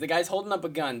happens. The guy's holding up a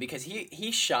gun because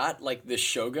he shot like the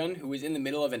shogun who was in the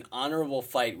middle of an honorable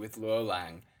fight with Luo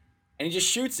Lang. And he just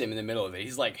shoots him in the middle of it.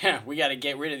 He's like, we got to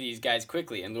get rid of these guys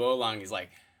quickly. And Luo Lang is like,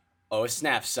 "Oh,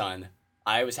 snap, son.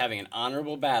 I was having an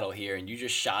honorable battle here and you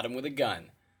just shot him with a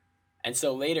gun." And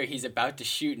so later he's about to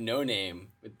shoot No Name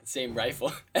with the same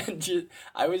rifle. And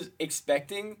I was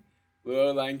expecting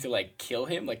Luo Lang to like kill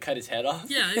him, like cut his head off.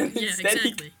 Yeah, And yeah, instead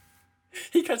exactly.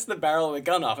 he cuts the barrel of the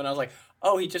gun off, and I was like,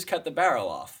 "Oh, he just cut the barrel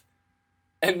off."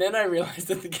 And then I realized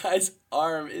that the guy's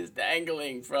arm is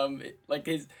dangling from, like,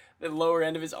 the lower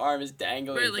end of his arm is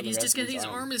dangling. Right, from like the he's rest just of got his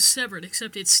arm. arm is severed,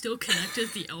 except it's still connected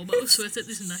at the elbow, so it's at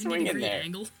this 90 degree there.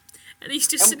 angle. And he's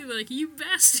just sitting there like, you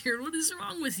bastard, what is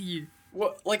wrong with you?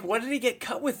 What did he get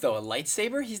cut with though? A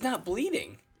lightsaber? He's not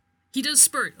bleeding. He does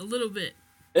spurt a little bit.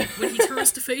 When he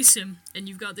turns to face him, and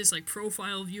you've got this like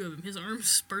profile view of him, his arm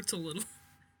spurts a little.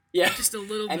 Yeah, Just a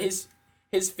little and bit.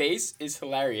 his face is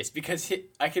hilarious because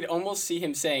I could almost see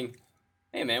him saying,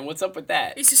 "Hey man, what's up with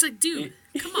that?" It's just like, dude,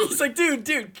 come on. He's like, dude,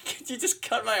 you just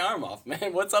cut my arm off,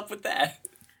 man. What's up with that?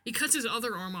 He cuts his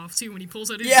other arm off too when he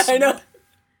pulls out his Yeah, I sword. know.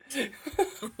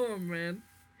 Oh man.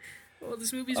 Oh,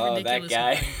 this movie's Oh, ridiculous.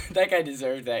 that guy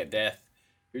deserved that death.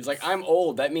 He was like, "I'm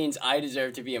old. That means I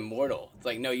deserve to be immortal." It's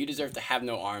like, no, you deserve to have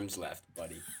no arms left,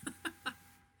 buddy.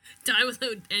 Die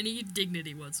without any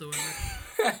dignity whatsoever.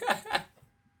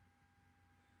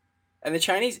 And the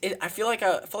Chinese, I feel like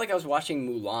I was watching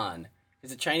Mulan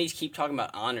because the Chinese keep talking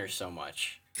about honor so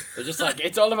much. They're just like,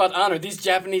 it's all about honor. These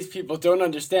Japanese people don't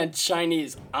understand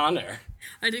Chinese honor.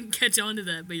 I didn't catch on to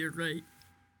that, but you're right.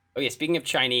 Oh yeah, speaking of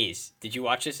Chinese, did you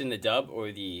watch this in the dub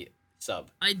or the sub?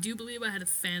 I do believe I had a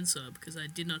fan sub because I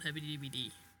did not have a DVD.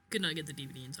 Could not get the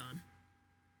DVD in time.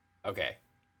 Okay.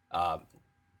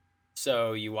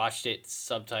 So you watched it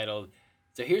subtitled.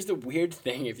 So here's the weird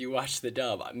thing: if you watch the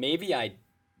dub, maybe I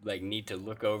need to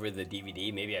look over the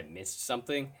DVD. Maybe I missed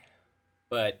something,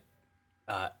 but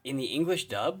in the English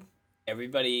dub,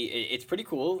 it's pretty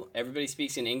cool. Everybody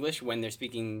speaks in English when they're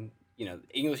speaking.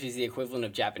 English is the equivalent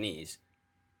of Japanese,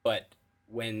 but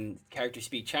when characters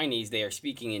speak Chinese, they are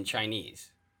speaking in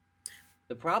Chinese.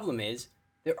 The problem is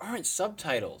there aren't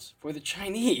subtitles for the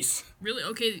Chinese. Really?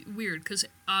 Okay, weird. Because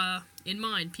in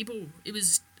mine, it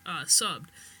was subbed,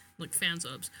 like fan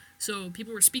subs. So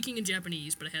people were speaking in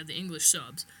Japanese, but I had the English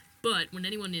subs. But when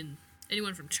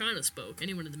anyone from China spoke,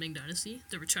 anyone in the Ming Dynasty,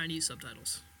 there were Chinese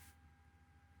subtitles.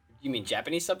 You mean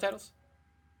Japanese subtitles?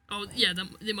 Oh yeah,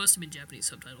 they must have been Japanese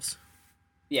subtles.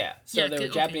 Yeah, so Yeah, there were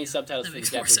okay, Japanese yeah, subtitles that for the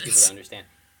makes more Japanese people sense. to understand.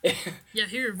 Yeah,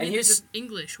 here, And read here's this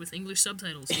English with English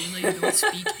subtitles, even though you don't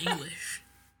speak English.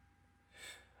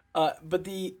 But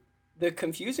the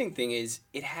confusing thing is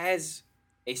it has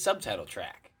a subtitle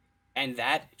track, and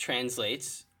that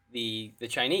translates the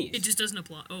Chinese. It just doesn't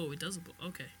apply. Oh, it does apply.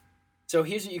 Okay. So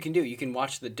here's what you can do. You can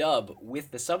watch the dub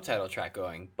with the subtitle track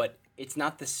going, but it's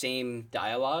not the same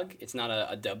dialogue. It's not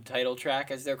a dub title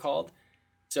track, as they're called.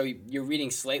 So you're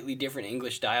reading slightly different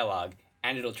English dialogue,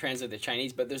 and it'll translate the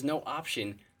Chinese, but there's no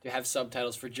option to have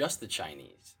subtitles for just the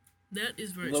Chinese. That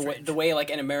is very The strange. way like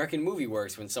an American movie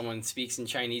works, when someone speaks in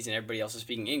Chinese and everybody else is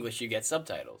speaking English, you get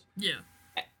subtitles. Yeah.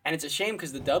 And it's a shame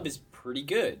because the dub is pretty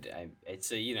good.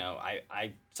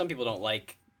 Some people don't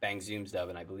like Bang Zoom's dub,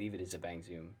 and I believe it is a Bang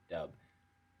Zoom dub.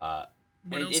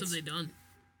 What else have they done?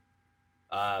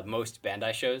 Most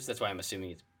Bandai shows. That's why I'm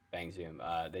assuming it's Bang Zoom.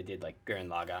 They did like Gurren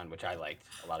Lagann, which I liked.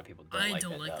 A lot of people don't I like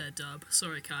don't that like dub. that dub.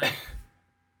 Sorry, Kai.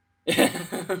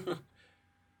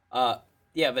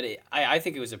 Yeah, but I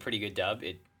think it was a pretty good dub.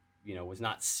 It was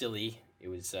not silly. It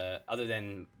was other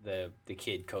than the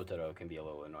kid Kotaro can be a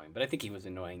little annoying, but I think he was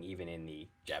annoying even in the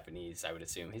Japanese. I would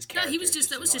assume his No, character. he was is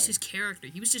that was just annoying. his character.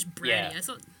 He was just bratty. Yeah. I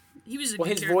thought he was a Well,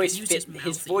 good his character. voice He was fit just his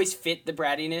mouthy. voice fit the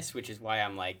brattiness, which is why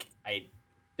I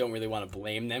don't really want to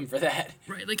blame them for that.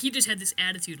 Right, like he just had this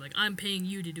attitude, like I'm paying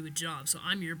you to do a job, so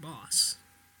I'm your boss.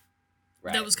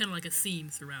 Right. That was kind of like a theme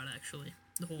throughout, actually.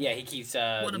 The whole. Yeah, he keeps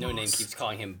What a No Name boss. keeps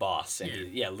calling him boss, and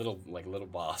Yeah. little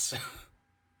boss.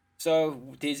 So,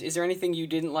 is there anything you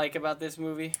didn't like about this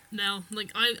movie? Now,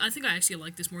 like I think I actually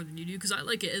like this more than you do because I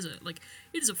like it as it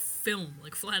is a film,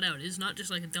 like flat out. It is not just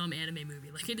like a dumb anime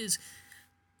movie. Like it is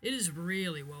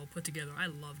really well put together. I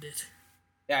loved it.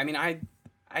 Yeah, I mean,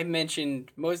 I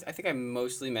mentioned I think I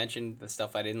mostly mentioned the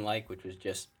stuff I didn't like, which was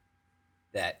just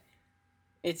that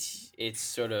it's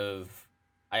sort of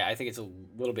I think it's a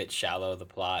little bit shallow, the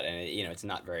plot, and it's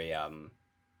not very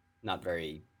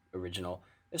original.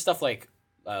 There's stuff like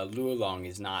Luolong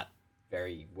is not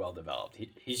very well developed.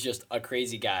 He's just a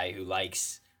crazy guy who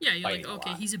likes Yeah, you're like, fighting a okay,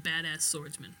 lot. he's a badass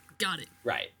swordsman. Got it.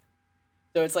 Right.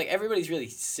 So it's like everybody's really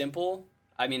simple.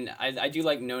 I mean, I do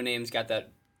like No Name's got that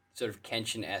sort of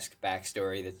Kenshin-esque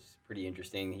backstory that's pretty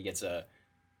interesting. He gets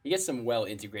some well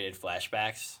integrated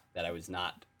flashbacks that I was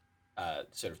not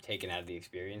sort of taken out of the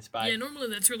experience by. Yeah, normally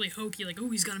that's really hokey, like, oh,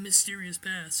 he's got a mysterious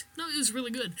past. No, it was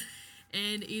really good.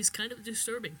 And is kind of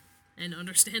disturbing and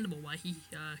understandable why he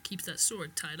keeps that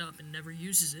sword tied up and never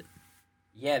uses it.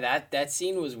 Yeah, that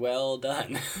scene was well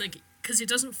done. Like, because it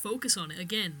doesn't focus on it.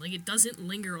 Again, like, it doesn't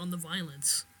linger on the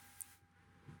violence.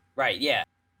 Right, yeah.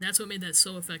 That's what made that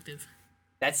so effective.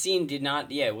 That scene did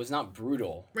not, yeah, it was not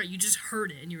brutal. Right, you just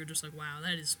heard it and you were just like, wow,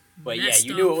 that is But yeah, messed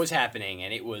you up. knew what was happening,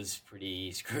 and it was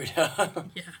pretty screwed up.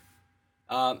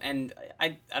 Yeah. And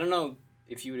I don't know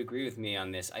if you would agree with me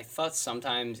on this. I thought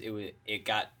sometimes it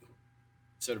got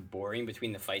sort of boring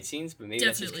between the fight scenes, but maybe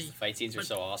that's just because Definitely. the fight scenes were But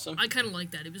so awesome. I kind of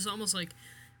like that. It was almost like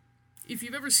if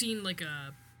you've ever seen like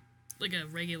a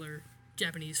regular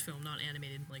Japanese film, not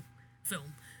animated like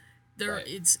film. Right.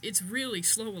 It's really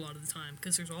slow a lot of the time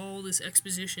because there's all this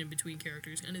exposition between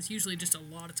characters and it's usually just a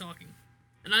lot of talking,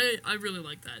 and I really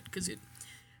like that because it,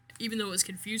 even though it was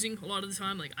confusing a lot of the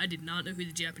time, like I did not know who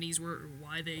the Japanese were or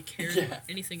why they cared Yeah.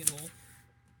 anything at all,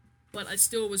 but I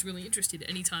still was really interested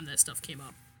anytime that stuff came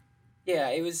up. Yeah,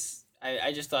 it was.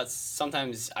 I just thought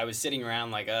sometimes I was sitting around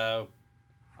like, oh,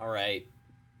 all right,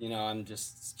 I'm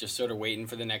just sort of waiting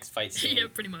for the next fight scene. Yeah,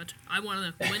 pretty much. I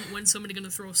want to when somebody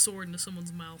gonna throw a sword into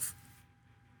someone's mouth.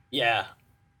 Yeah.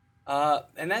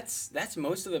 And that's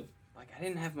most of the, like, I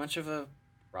didn't have much of a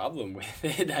problem with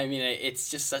it. I mean, it's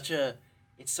just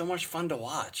it's so much fun to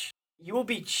watch. You will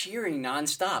be cheering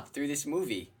nonstop through this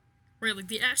movie. Right, like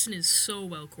the action is so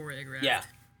well choreographed. Yeah.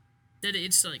 That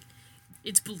it's like,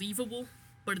 it's believable,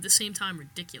 but at the same time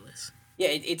ridiculous. Yeah,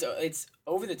 it's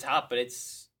over the top, but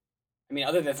I mean,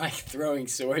 other than like throwing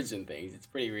swords and things, it's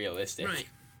pretty realistic. Right.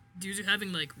 Dudes are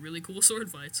having like really cool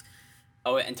sword fights.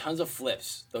 Oh, and tons of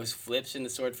flips. Those flips in the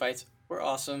sword fights were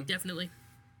awesome. Definitely.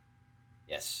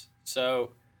 Yes. So,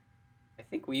 I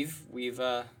think we've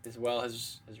this well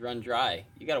has run dry.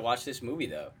 You got to watch this movie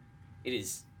though. It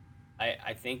is,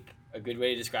 I think a good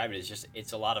way to describe it is just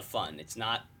it's a lot of fun. It's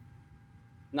not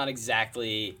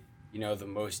exactly the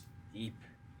most deep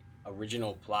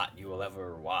original plot you will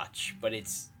ever watch, but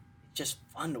it's just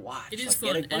fun to watch. It is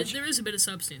Like, fun. get a bunch- There is a bit of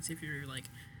substance if you're like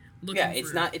looking yeah, for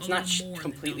it's not a little more than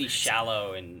completely dumbass.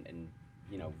 shallow and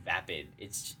vapid.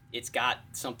 It's got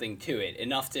something to it,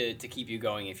 enough to keep you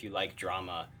going if you like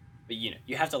drama. But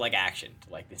you have to like action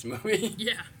to like this movie.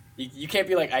 Yeah. You can't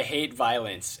be like, I hate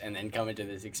violence, and then come into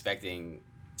this expecting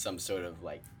some sort of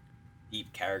like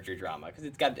deep character drama, because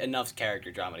it's got enough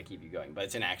character drama to keep you going, but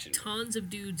it's an action movie. Tons of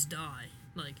dudes die.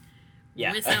 Like,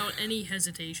 Yeah. without any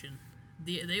hesitation.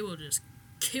 They will just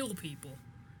kill people.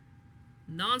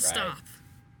 Non-stop. Right.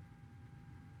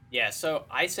 Yeah, so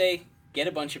I say get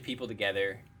a bunch of people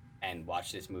together and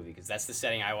watch this movie, because that's the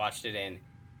setting I watched it in,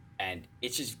 and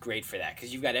it's just great for that,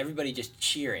 because you've got everybody just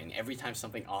cheering every time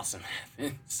something awesome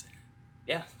happens.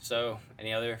 Yeah, so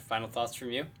any other final thoughts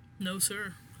from you? No,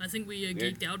 sir. I think we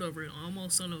Weird. geeked out over it,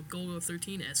 almost on a Golgo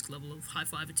 13-esque level of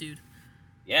high-five-itude.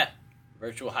 Yeah,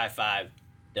 virtual high five,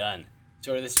 done.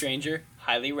 Sort of the Stranger,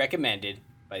 highly recommended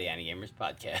by the Anigamers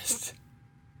podcast.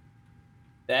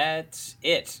 That's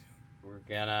it.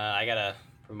 I gotta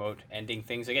promote ending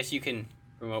things. I guess you can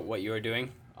promote what you're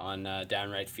doing on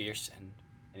Downright Fierce and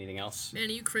anything else. Man,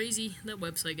 are you crazy? That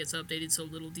website gets updated so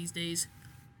little these days.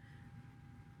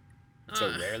 So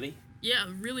rarely. Yeah,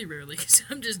 really rarely, because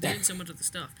I'm just doing so much of the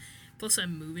stuff. Plus,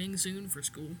 I'm moving soon for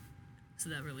school, so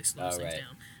that really slows things right.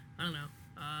 down. I don't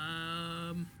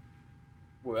know.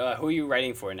 Well, who are you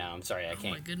writing for now? I'm sorry, I Oh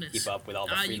can't my goodness. keep up with all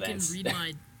the You can freelance. read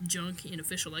my junk in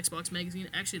official Xbox magazine.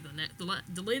 Actually,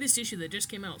 the latest issue that just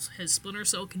came out has Splinter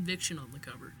Cell Conviction on the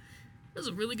cover. That was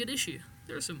a really good issue.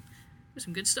 There's some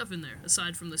good stuff in there,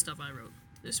 aside from the stuff I wrote.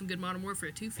 There's some good Modern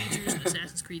Warfare 2 features and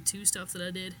Assassin's Creed 2 stuff that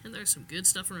I did, and there's some good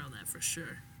stuff around that for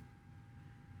sure.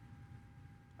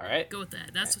 All right, Go with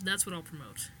that. That's what I'll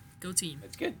promote. Go team.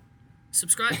 that's good.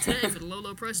 Subscribe today for the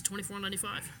low price of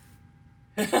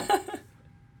 $24.95.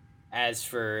 As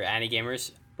for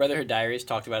Anigamers, Brotherhood Diaries,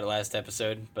 talked about it last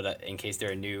episode, but in case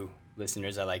there are new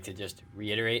listeners, I like to just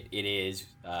reiterate, it is,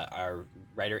 our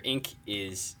writer Inc.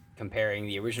 is comparing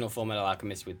the original Full Metal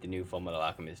Alchemist with the new Full Metal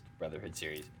Alchemist Brotherhood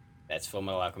series. That's Full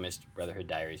Metal Alchemist Brotherhood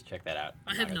Diaries. Check that out.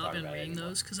 I I'm have gonna not talk been about it reading anymore.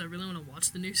 those because I really want to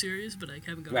watch the new series, but I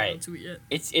haven't gotten Right. around to it yet.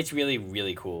 It's really,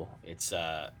 really cool. It's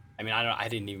I mean, I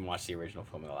didn't even watch the original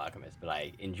Full Metal Alchemist, but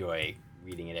I enjoy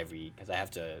reading it because I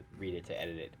have to read it to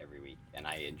edit it every week, and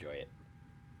I enjoy it.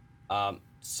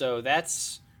 So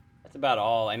that's That's about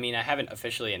all. I mean, I haven't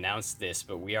officially announced this,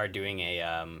 but we are doing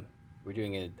a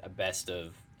best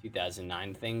of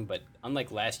 2009 thing. But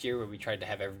unlike last year where we tried to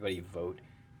have everybody vote,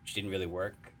 which didn't really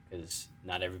work because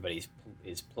not everybody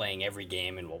is playing every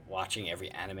game and watching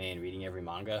every anime and reading every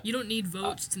manga. You don't need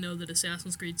votes to know that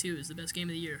Assassin's Creed 2 is the best game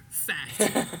of the year. Fact.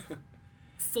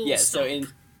 Full Yeah. stop.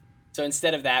 So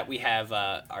instead of that, we have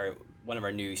one of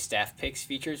our new staff picks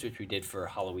features, which we did for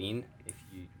Halloween. If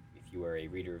you were a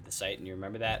reader of the site and you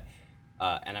remember that,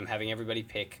 and I'm having everybody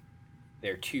pick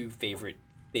their 2 favorite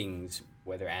things,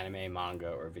 whether anime,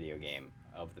 manga, or video game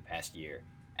of the past year,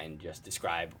 and just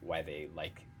describe why they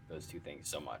like those 2 things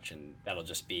so much. And that'll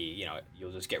just be,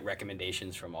 you'll just get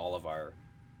recommendations from all of our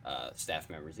staff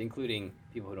members, including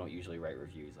people who don't usually write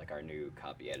reviews, like our new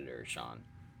copy editor, Sean.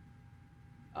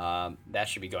 That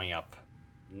should be going up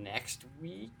next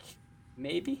week,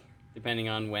 maybe, depending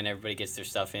on when everybody gets their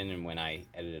stuff in and when I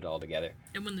edit it all together.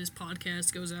 And when this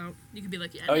podcast goes out, you could be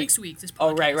like, next week this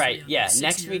podcast. Oh, right. Yeah,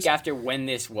 next 6 week after when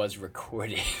this was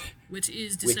recorded. Which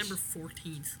is December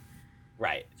 14th.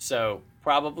 Right. So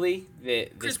probably this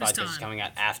Christmas podcast time. is coming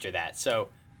out after that. So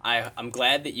I'm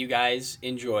glad that you guys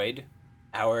enjoyed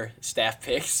our staff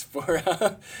picks for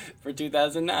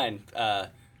 2009.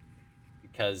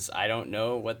 Because I don't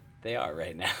know what they are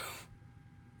right now.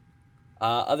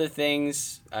 Other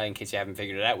things, in case you haven't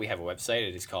figured it out, we have a website.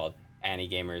 It is called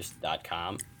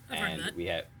anigamers.com. I've heard And that.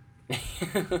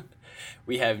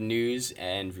 we have news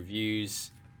and reviews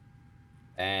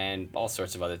and all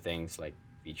sorts of other things like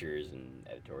features and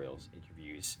editorials,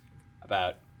 interviews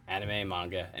about anime,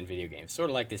 manga, and video games. Sort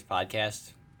of like this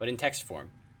podcast, but in text form.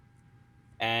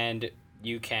 And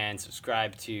you can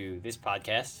subscribe to this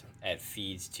podcast at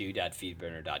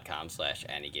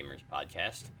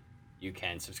feeds2.feedburner.com/anigamerspodcast. You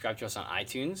can subscribe to us on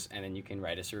iTunes, and then you can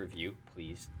write us a review.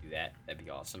 Please do that. That'd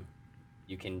be awesome.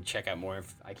 You can check out more.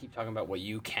 I keep talking about what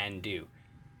you can do.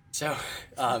 So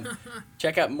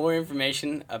check out more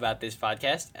information about this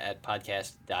podcast at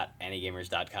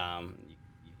podcast.anigamers.com.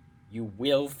 You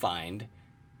will find,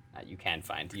 you can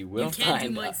find, you will find. You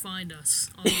might find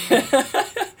us.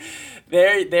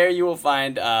 There you will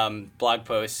find blog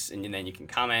posts, and then you can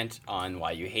comment on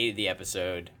why you hated the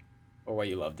episode or why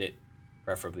you loved it,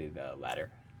 preferably the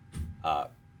latter.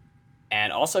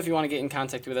 And also, if you want to get in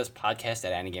contact with us,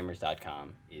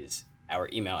 podcast@anigamers.com is our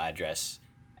email address,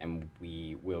 and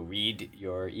we will read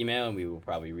your email, and we will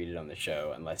probably read it on the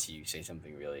show unless you say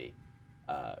something really,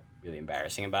 really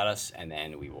embarrassing about us, and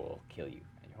then we will kill you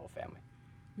and your whole family.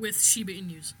 With Shiba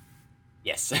Inus.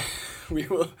 Yes, we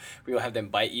will have them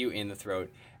bite you in the throat,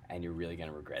 and you're really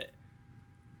gonna regret it.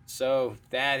 So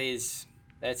that's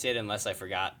it, unless I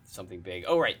forgot something big.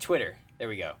 Oh right, Twitter. There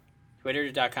we go.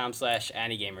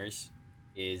 Twitter.com/anigamers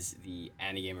is the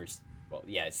Anigamers. Well,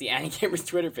 yeah, it's the Anigamers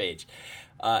Twitter page,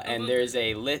 and there's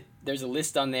a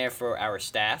list on there for our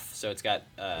staff. So it's got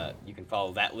you can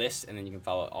follow that list, and then you can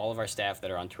follow all of our staff that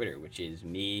are on Twitter, which is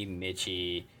me,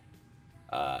 Mitchie,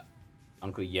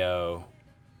 Uncle Yo,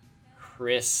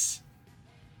 Chris,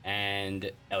 and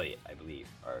Elliot, I believe,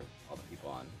 are all the people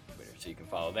on Twitter. So you can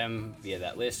follow them via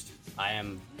that list. I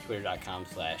am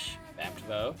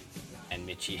twitter.com/vamptvo, and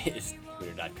Mitchie is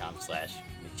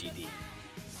twitter.com/MitchieD.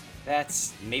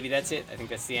 That's it. I think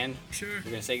that's the end. Sure. We're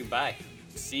going to say goodbye.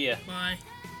 See ya. Bye.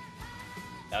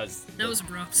 That was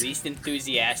abrupt. Least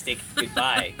enthusiastic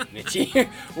goodbye, Mitchie.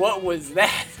 What was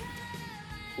that?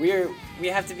 We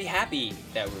have to be happy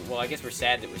that I guess we're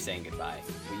sad that we're saying goodbye.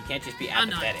 But you can't just be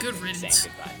apathetic Good when you're saying riddance.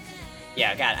 goodbye.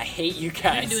 Yeah, God, I hate you We've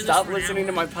been guys. doing Stop this for an listening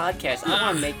to hour. my podcast. I don't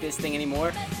want to make this thing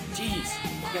anymore. Jeez,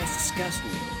 you guys disgust me.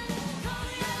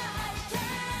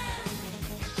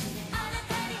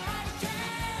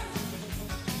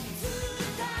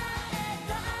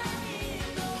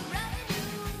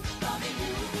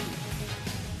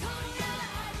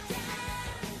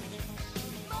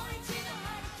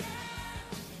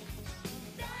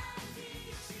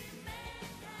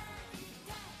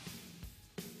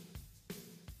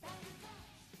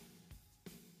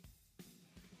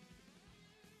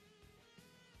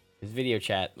 This video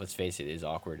chat, let's face it, is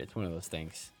awkward. It's one of those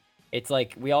things. It's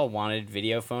like we all wanted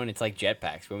video phone. It's like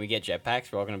jetpacks. When we get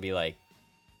jetpacks, we're all going to be like,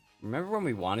 remember when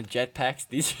we wanted jetpacks?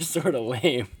 These are sort of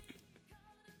lame.